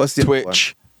 What's the other one?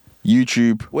 Twitch,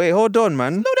 YouTube, Wait, hold on,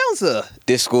 man. Slow down, sir.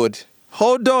 Discord.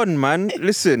 Hold on, man.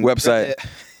 Listen. website,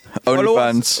 Follow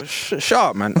us- OnlyFans. Shut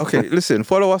up, man. Okay, listen.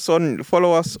 Follow us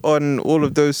on all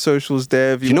of those socials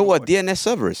there. If Do you know want- what DNS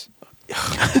server is?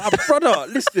 brother?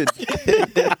 Listen.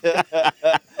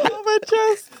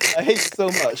 I hate you so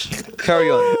much. Carry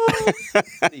on.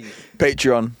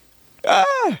 Patreon.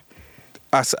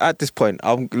 At this point,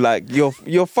 I'm like, you're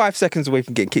 5 seconds away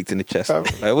from getting kicked in the chest.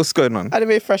 Like, what's going on?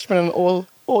 Anime Freshman and all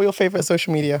your favorite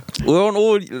social media. We're on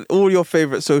all your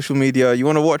favorite social media. You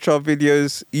want to watch our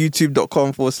videos?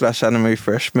 YouTube.com/Anime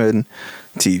Freshman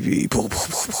TV.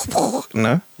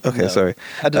 No? Okay, sorry.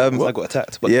 I got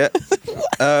attacked. But Yeah.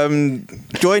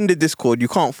 Join the Discord. You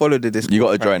can't follow the Discord. You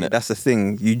gotta join apparently. it. That's the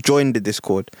thing. You join the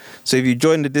Discord. So if you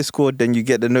join the Discord, then you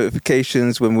get the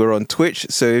notifications when we're on Twitch.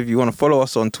 So if you want to follow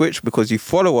us on Twitch, because you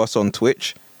follow us on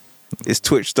Twitch, it's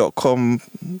twitch.tv.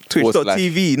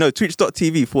 No,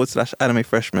 twitch.tv/Anime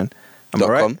Freshman. Am I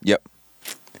right? .com. Yep.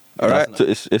 All right. So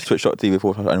it's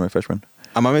twitch.tv/Anime Freshman.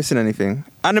 Am I missing anything?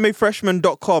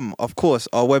 AnimeFreshman.com, of course,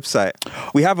 our website.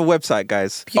 We have a website,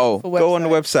 guys. Beautiful Go on the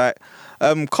website.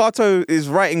 Kato is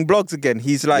writing blogs again.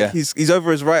 He's like, Yeah. he's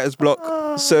over his writer's block.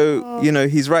 So,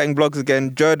 he's writing blogs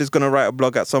again. Jared is going to write a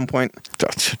blog at some point.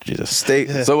 Jesus.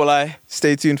 So will I.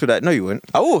 Stay tuned for that. No, you won't.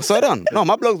 Oh, slow down. No,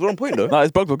 my blogs were on point though. No,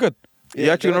 his blogs were good.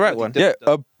 You're actually going to write one? Yeah,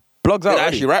 blogs I out.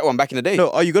 actually write one back in the day.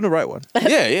 No, are you going to write one?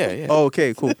 Yeah. Oh,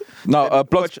 okay, cool. No,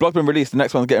 blog's been released. The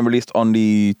next one's getting released on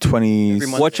the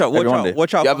 20th. Watch out, Every Monday.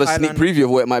 watch out. You have for a sneak Highland. preview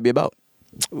of what it might be about.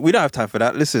 We don't have time for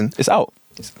that. Listen. It's out.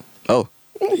 Oh.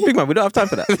 Big man, we don't have time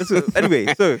for that. Listen,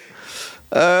 anyway, so,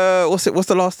 what's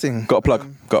the last thing? Got a plug.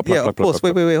 Yeah, of course.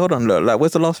 Wait, hold on. Look, like,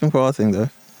 where's the last thing for our thing, though?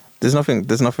 There's nothing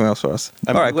else for us.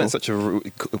 I mean, All right, we went cool. in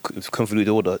such a convoluted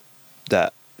order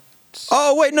that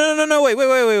Oh, wait,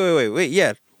 no, wait.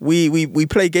 Yeah. we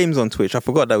play games on Twitch. I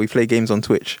forgot that we play games on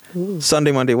Twitch.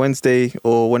 Sunday, Monday, Wednesday,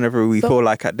 or whenever we feel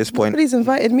like at this point. Nobody's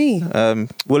invited me.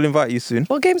 We'll invite you soon.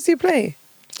 What games do you play?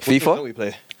 FIFA. We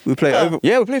play. We play over.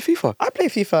 Yeah, we play FIFA. I play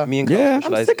FIFA. Me and Yeah.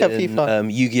 Carl I'm sick of in,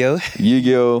 FIFA. Yu-Gi-Oh.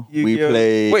 Yu-Gi-Oh. We Yu-Gi-Oh.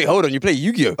 play Wait, hold on. You play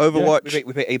Yu-Gi-Oh? Overwatch.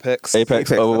 We play Apex.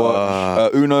 Apex,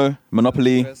 Overwatch, Uno,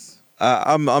 Monopoly.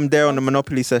 I'm there on the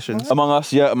Monopoly sessions. Among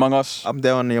Us, yeah, Among Us. I'm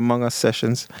there on the Among Us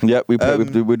sessions. Yeah, we play.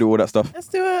 We do all that stuff. Let's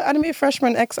do an Anime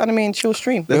Freshman X Anime and Chill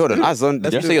stream. Wait, hold on. Azon, did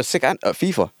Let's you do say it. you're sick at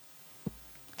FIFA?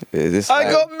 Is this I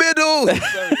like- got middle.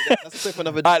 That's a story for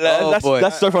another day. Alright,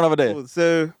 that's stuff for another day. Cool.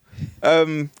 So,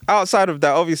 outside of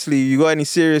that, obviously, you got any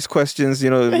serious questions?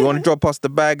 You know, you want to drop us the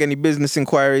bag, any business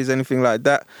inquiries, anything like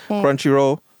that?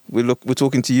 Crunchyroll, we're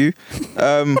talking to you.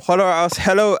 Holler at us.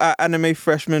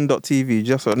 hello@animefreshman.tv.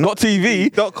 Just Not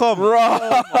TV. .com.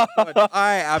 Oh my God.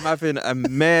 I am having a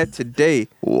mare today.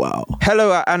 Wow.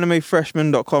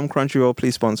 hello@animefreshman.com. Crunchyroll,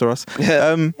 please sponsor us.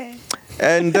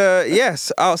 And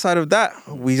yes, outside of that,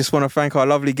 we just want to thank our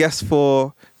lovely guest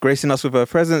for gracing us with her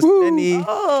presence. Penny,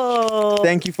 Oh,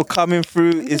 thank you for coming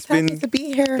through. It's happy been to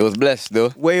be here. It was blessed,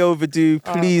 though. way overdue.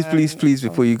 Please, please,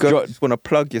 before you go, Jo- just want to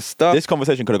plug your stuff. This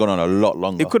conversation could have gone on a lot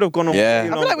longer. It could have gone on. Yeah. way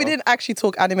I feel like we longer. didn't actually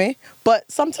talk anime, but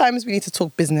sometimes we need to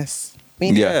talk business. We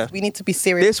need, Yeah. we need to be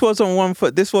serious. This wasn't one for.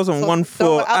 This wasn't So- one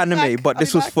so for I'll be anime, back. but I'll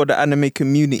this be was back. for the anime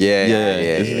community. Yeah,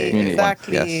 this is the community one.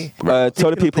 Exactly. Yes. Tell the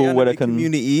Speaking of people where they anime can.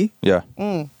 community, Yeah.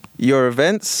 your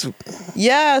events.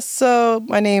 Yeah, so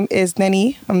my name is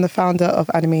Nenny. I'm the founder of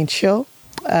Anime and Chill,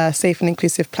 a safe and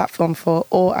inclusive platform for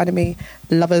all anime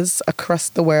lovers across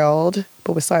the world,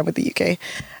 but we're starting with the UK.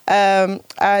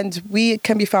 And we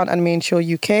can be found Anime and Chill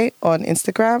UK on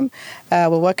Instagram. We're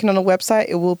working on a website.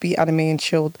 It will be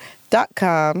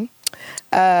animeandchill.com.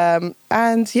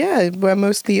 And yeah, we're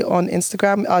mostly on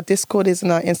Instagram. Our Discord is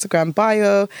in our Instagram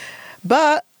bio.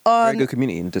 But on Very good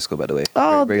community in Discord, by the way.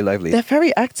 Oh, Very lively. They're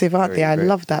very active, aren't they? I Very.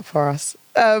 love that for us.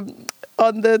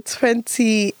 On the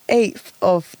 28th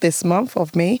of this month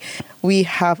of May, we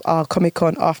have our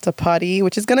Comic-Con after party,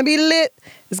 which is going to be lit.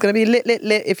 It's going to be lit.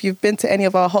 If you've been to any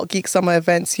of our Hot Geek Summer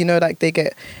events, you know, like they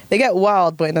get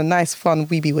wild, but in a nice, fun,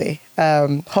 weeby way.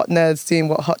 Hot nerds doing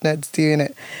what hot nerds do in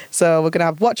it. So we're going to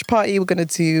have watch party. We're going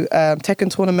to do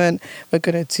Tekken tournament. We're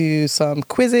going to do some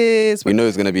quizzes. We know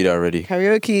it's going to be there already.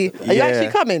 Karaoke. Are you Yeah.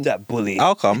 actually coming? That bully.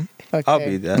 I'll come. Okay. I'll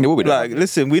be there. Yeah, we'll be there. Like,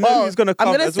 listen, we know Oh, who's gonna I'm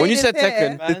come. gonna as say well. When you said this here.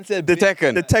 Tekken, Man said the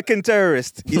Tekken, The Tekken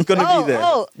terrorist, he's gonna be there.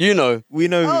 Oh, you know. We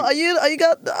know. oh, are you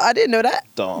got? I didn't know that.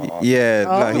 Yeah,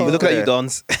 Oh. like, he's Look at there. you,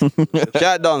 Dons. Shout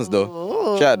out Dons,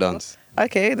 though. Shout out Dons.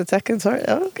 Okay, the Tekken. Sorry.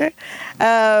 Oh, okay.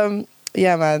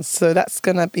 Yeah, man. So that's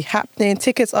gonna be happening.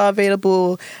 Tickets are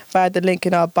available via the link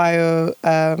in our bio.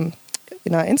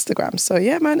 In our Instagram. So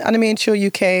yeah, man, Anime and Chill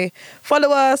UK.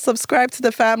 Follow us, subscribe to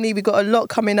the family. We got a lot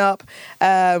coming up.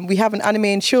 We have an Anime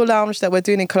and Chill lounge that we're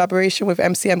doing in collaboration with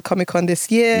MCM Comic Con this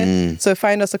year. So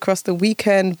find us across the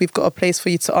weekend. We've got a place for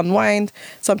you to unwind.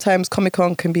 Sometimes Comic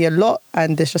Con can be a lot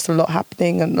and there's just a lot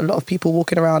happening and a lot of people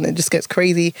walking around and it just gets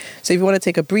crazy. So if you want to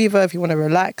take a breather, if you want to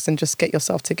relax and just get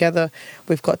yourself together,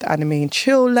 we've got the Anime and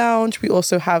Chill lounge. We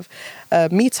also have a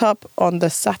meetup on the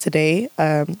Saturday,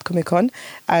 Comic Con,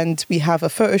 and we have a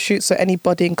photo shoot. So any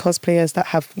budding cosplayers that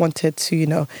have wanted to, you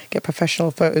know, get professional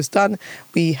photos done,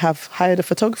 we have hired a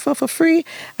photographer for free.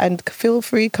 And feel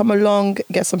free, come along,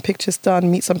 get some pictures done,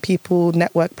 meet some people,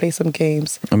 network, play some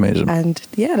games. Amazing. And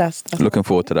yeah, that's Looking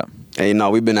forward to that. Hey, no,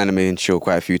 we've been animating show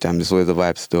quite a few times. It's always the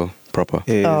vibe still. Proper.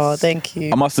 Oh, thank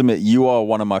you. I must admit, you are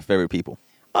one of my favorite people.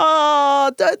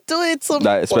 Oh, don't do it to me.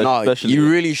 Like, No, especially you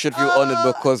really should feel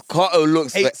honoured because Kato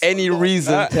looks for any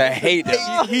reason to hate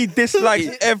them. He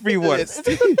dislikes everyone. This is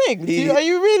the thing. Are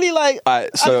you really like...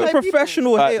 Alright, so- anti-people?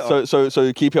 Professional Alright, hater.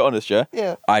 so keep it honest, yeah.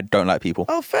 Yeah. I don't like people.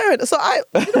 Oh, fair enough. So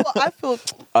you know what? I feel...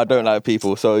 I don't like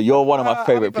people. So you're one of my I'm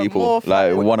favorite even people. more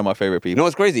Like fine. one of my favorite You people. know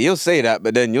what's crazy? He'll say that,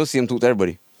 but then you'll see him talk to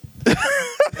everybody.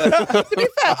 To be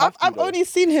fair, I've only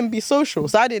seen him be social,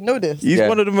 so I didn't know this. He's Yeah.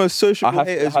 one of the most social I have-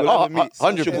 haters I have- you'll ever meet.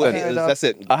 100%. Yeah. That's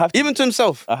it. I have to, Even to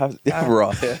himself. I have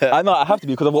I know I have to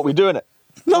be because of what we do in it.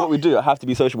 What we do, I have to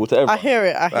be sociable to I everyone. hear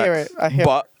it. I hear it.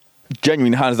 But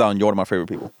genuinely, hands down, you're one of my favorite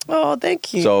people. Oh,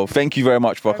 thank you. So thank you very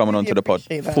much for I coming on really to the pod.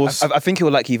 appreciate that. I think he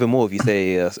will like you even more if you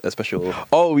say a special.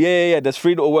 Oh yeah. There's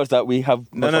 3 little words that we have.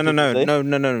 No. It's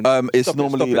Stop it,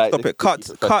 normally stop it, like stop it. Cut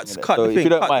the the So if you don't thing.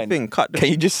 Cut the mind, thing. Cut the can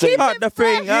you just say? Cut the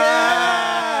thing.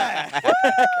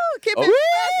 Keep it.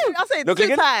 I'll say No it 2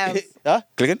 clicking? times.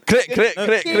 Clicking? Click.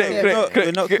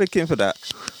 We're not clicking for that.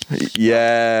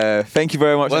 Yeah. Thank you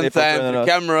very much. One Nick, for time joining for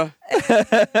the us. camera.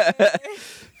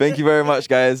 Thank you very much,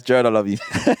 guys. Jared, I love you.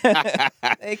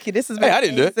 Thank you. This has been Hey, I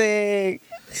didn't do it. amazing.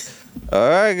 All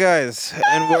right, guys,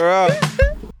 and we're out.